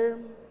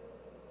long-term.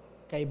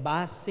 Kay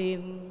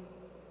basin,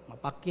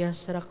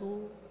 mapakyas ra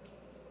ko.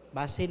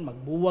 Basin,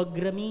 magbuwag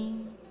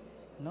rami.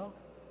 No?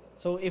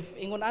 So, if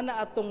ingon ana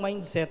atong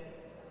mindset,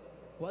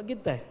 wag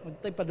gid ta,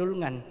 magtay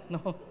padulungan.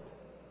 No?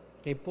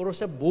 Kay puro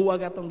sa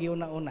buwag atong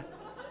giuna-una.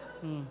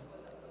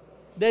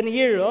 Then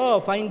here,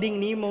 Finding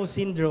Nemo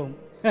syndrome.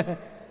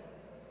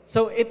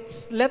 So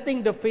it's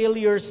letting the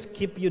failures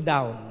keep you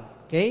down.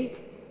 Okay?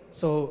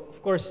 So,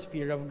 of course,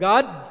 fear of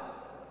God,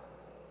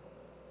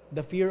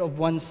 the fear of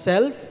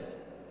oneself,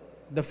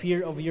 the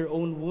fear of your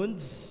own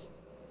wounds,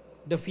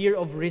 the fear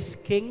of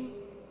risking.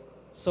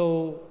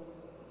 So,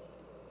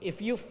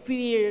 if you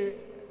fear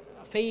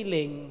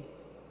failing,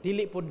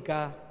 dili pod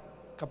ka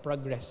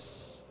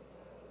progress.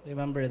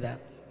 Remember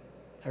that.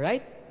 All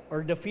right?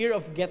 Or the fear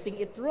of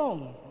getting it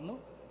wrong. No?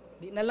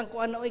 Di na lang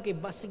ko ano, kay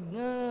basig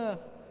nga.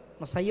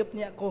 Masayop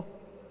niya ako.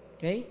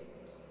 Okay?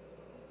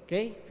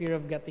 Okay? Fear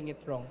of getting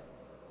it wrong.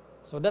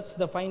 So that's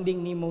the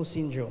Finding Nemo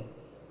syndrome.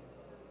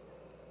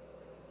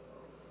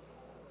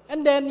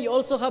 And then you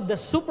also have the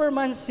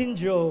Superman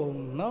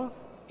syndrome. No?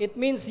 It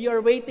means you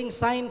are waiting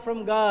sign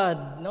from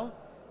God. No?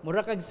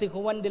 Mura kag si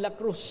Juan de la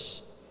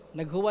Cruz.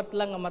 Naghuwat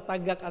lang nga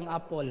matagak ang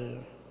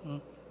apple.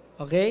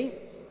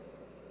 Okay?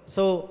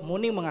 So,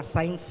 muni mga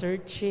sign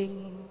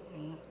searching.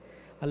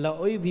 Hala,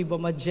 oy, Viva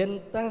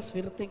Magenta.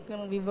 Swerte ko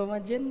ng Viva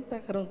Magenta.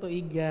 Karong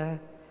tuiga.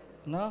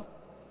 No?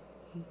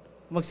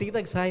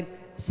 Magsigitag sign.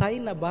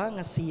 Sign na ba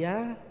nga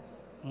siya?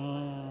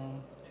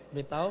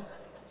 Bitaw?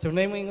 So,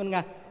 na mo ingon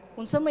nga,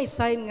 unsa may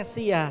sign nga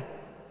siya?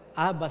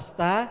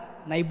 Basta,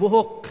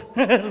 naibuhok.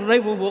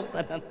 Naibuhok.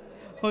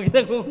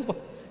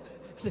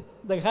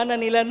 Daghana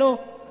nila, no?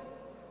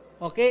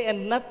 Okay?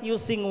 And not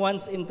using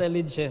one's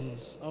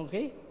intelligence.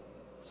 Okay?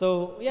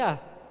 So,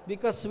 yeah,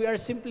 because we are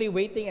simply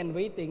waiting and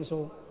waiting.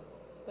 So,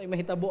 tayo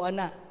mahitabuan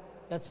na.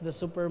 That's the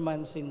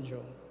Superman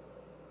syndrome.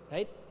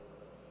 Right?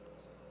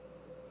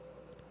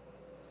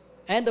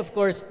 And of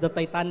course, the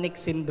Titanic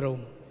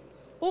syndrome.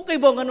 Okay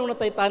ba nga nung na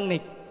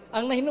Titanic?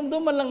 Ang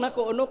nahinumduman lang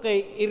nako ano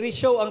kay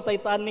i-reshow ang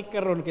Titanic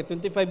karon kay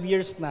 25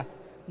 years na,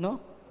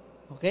 no?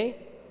 Okay?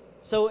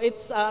 So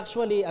it's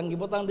actually ang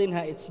gibutang din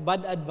ha, it's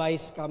bad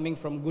advice coming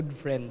from good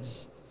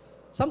friends.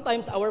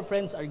 Sometimes our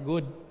friends are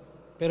good,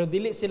 pero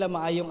dili sila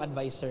maayong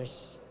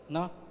advisors,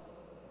 no?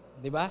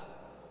 'Di ba?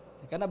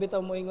 Kana bitaw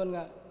mo ingon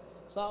nga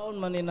saon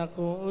man ni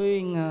nako,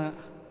 uy nga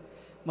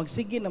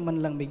magsige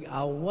naman lang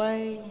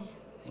mig-away.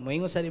 Mo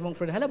ingon sa imong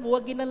friend, hala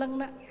buwagin na lang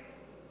na.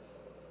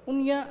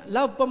 Unya,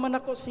 love pa man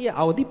ako siya.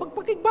 Di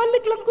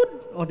pagpakigbalik lang good.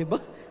 Di ba?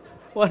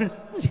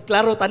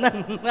 Klaro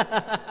tanan.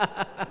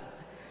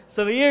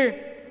 So here,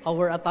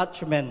 our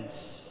attachments.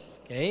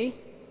 Okay?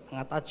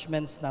 Ang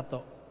attachments na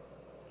to.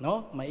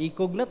 No?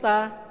 Maikog na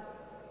ta.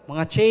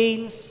 Mga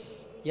chains.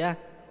 Yeah.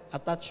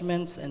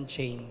 Attachments and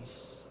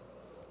chains.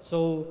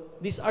 So,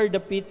 these are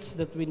the pits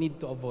that we need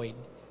to avoid.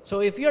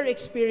 So, if you're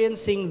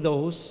experiencing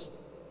those,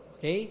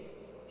 okay,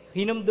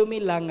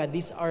 hinumdumi lang nga,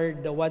 these are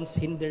the ones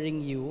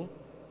hindering you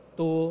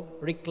to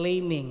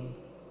reclaiming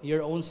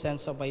your own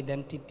sense of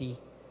identity,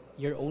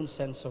 your own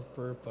sense of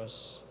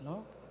purpose.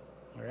 No?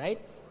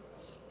 Alright?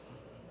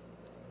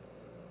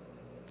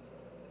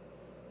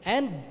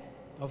 And,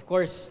 of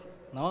course,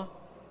 no,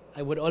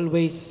 I would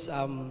always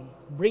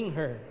bring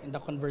her in the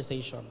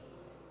conversation.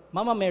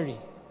 Mama Mary,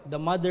 the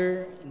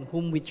mother in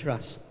whom we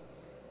trust.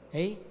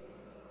 Okay?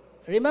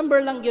 Remember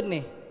lang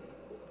yun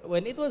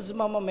when it was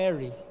Mama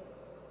Mary,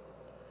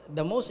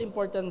 the most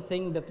important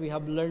thing that we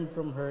have learned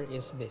from her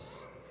is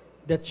this,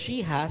 that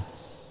she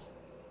has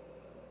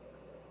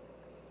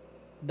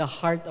the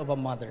heart of a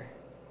mother.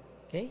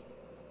 Okay?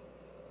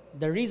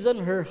 The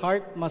reason her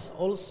heart must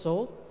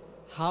also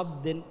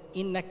have the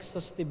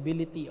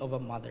inexhaustibility of a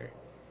mother.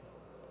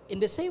 In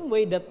the same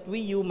way that we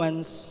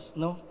humans,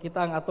 no, kita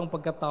ang atong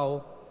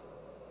pagkatao,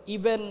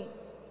 even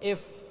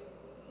if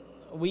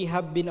we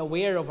have been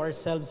aware of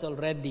ourselves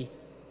already,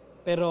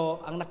 pero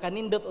ang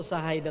nakanindot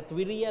usahay that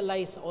we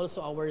realize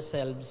also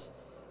ourselves,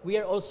 we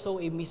are also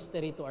a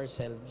mystery to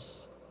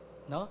ourselves.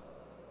 No?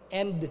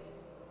 And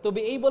to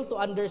be able to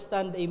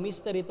understand a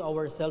mystery to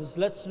ourselves,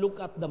 let's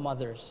look at the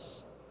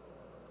mothers.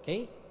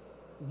 Okay?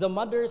 The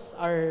mothers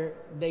are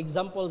the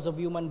examples of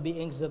human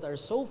beings that are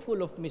so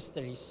full of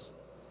mysteries.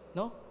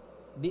 No?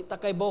 Di ta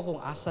kay bo kung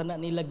asa na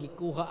nila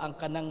gikuha ang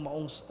kanang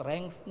maong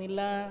strength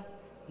nila,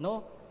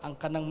 no? Ang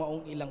kanang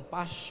maong ilang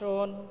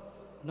passion,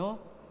 no?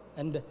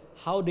 And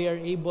how they are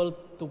able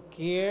to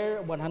care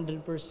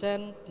 100%,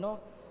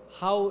 no?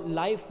 How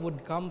life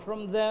would come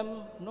from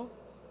them, no?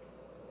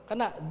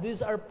 Kana, these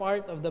are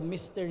part of the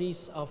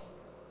mysteries of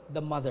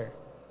the mother.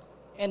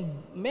 And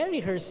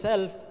Mary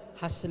herself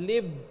has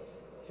lived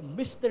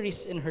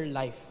mysteries in her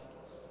life.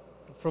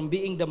 From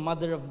being the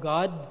mother of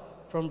God,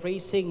 from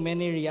facing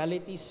many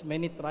realities,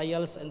 many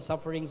trials and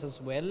sufferings as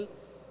well.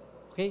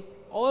 Okay?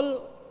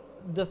 All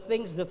the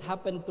things that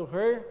happened to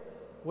her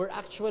were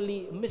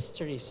actually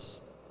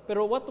mysteries.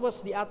 Pero what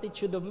was the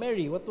attitude of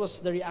Mary? What was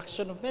the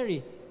reaction of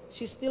Mary?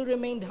 She still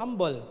remained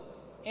humble.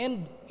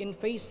 And in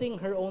facing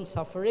her own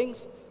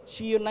sufferings,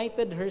 she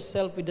united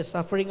herself with the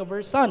suffering of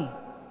her son.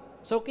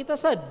 So kita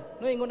sad,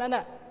 no ingon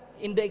ana,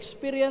 in the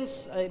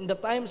experience, in the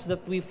times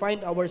that we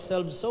find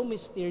ourselves so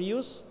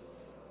mysterious,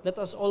 let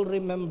us all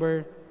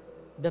remember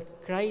that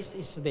Christ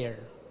is there.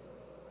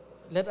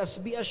 Let us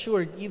be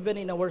assured, even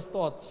in our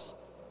thoughts,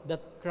 that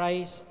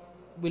Christ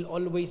will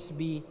always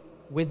be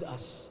with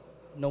us,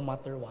 no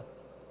matter what.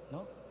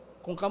 No?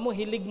 Kung kamo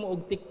hilig mo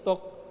og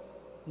TikTok,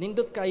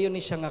 nindot kayo ni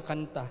siya nga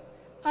kanta.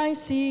 I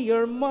see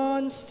your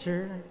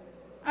monster,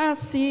 I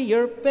see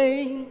your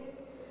pain.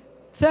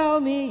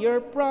 Tell me your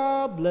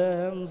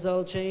problems,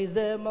 I'll chase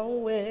them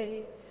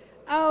away.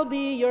 I'll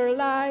be your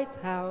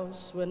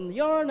lighthouse when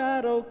you're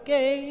not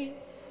okay.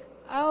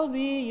 I'll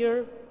be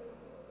your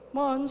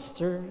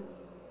monster.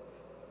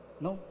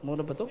 No?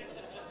 Muna ba to?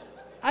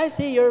 I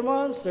see your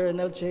monster and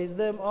I'll chase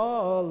them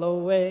all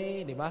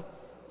away. Diba?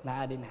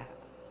 Naadin na.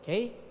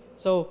 Okay?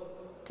 So,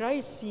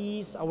 Christ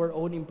sees our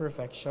own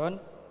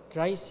imperfection.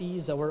 Christ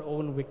sees our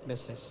own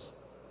weaknesses.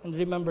 And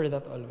remember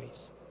that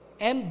always.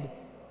 And,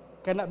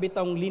 kana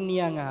bitong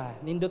linya nga,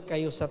 nindot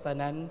kayo sa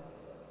tanan,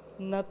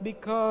 not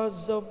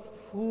because of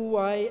who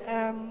I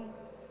am,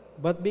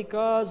 but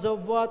because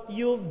of what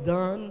you've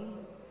done.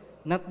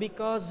 Not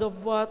because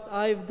of what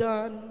I've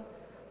done,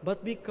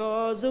 but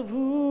because of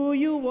who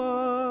you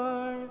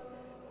are.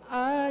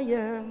 I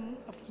am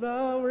a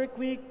flower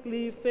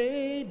quickly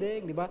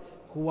fading. Diba?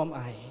 Who am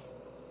I?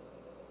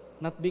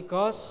 Not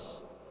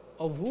because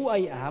of who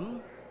I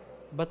am,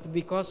 but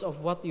because of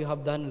what you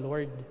have done,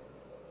 Lord.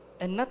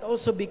 And not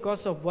also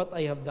because of what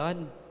I have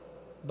done,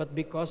 but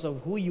because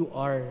of who you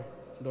are,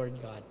 Lord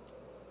God.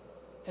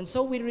 And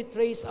so we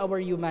retrace our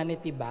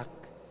humanity back.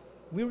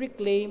 We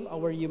reclaim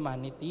our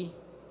humanity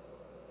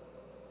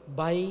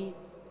by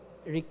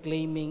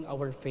reclaiming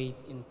our faith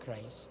in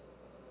Christ.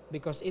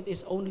 Because it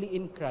is only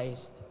in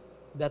Christ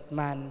that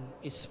man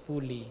is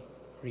fully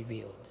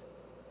revealed.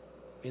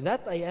 With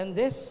that, I end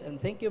this, and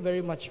thank you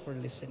very much for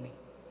listening.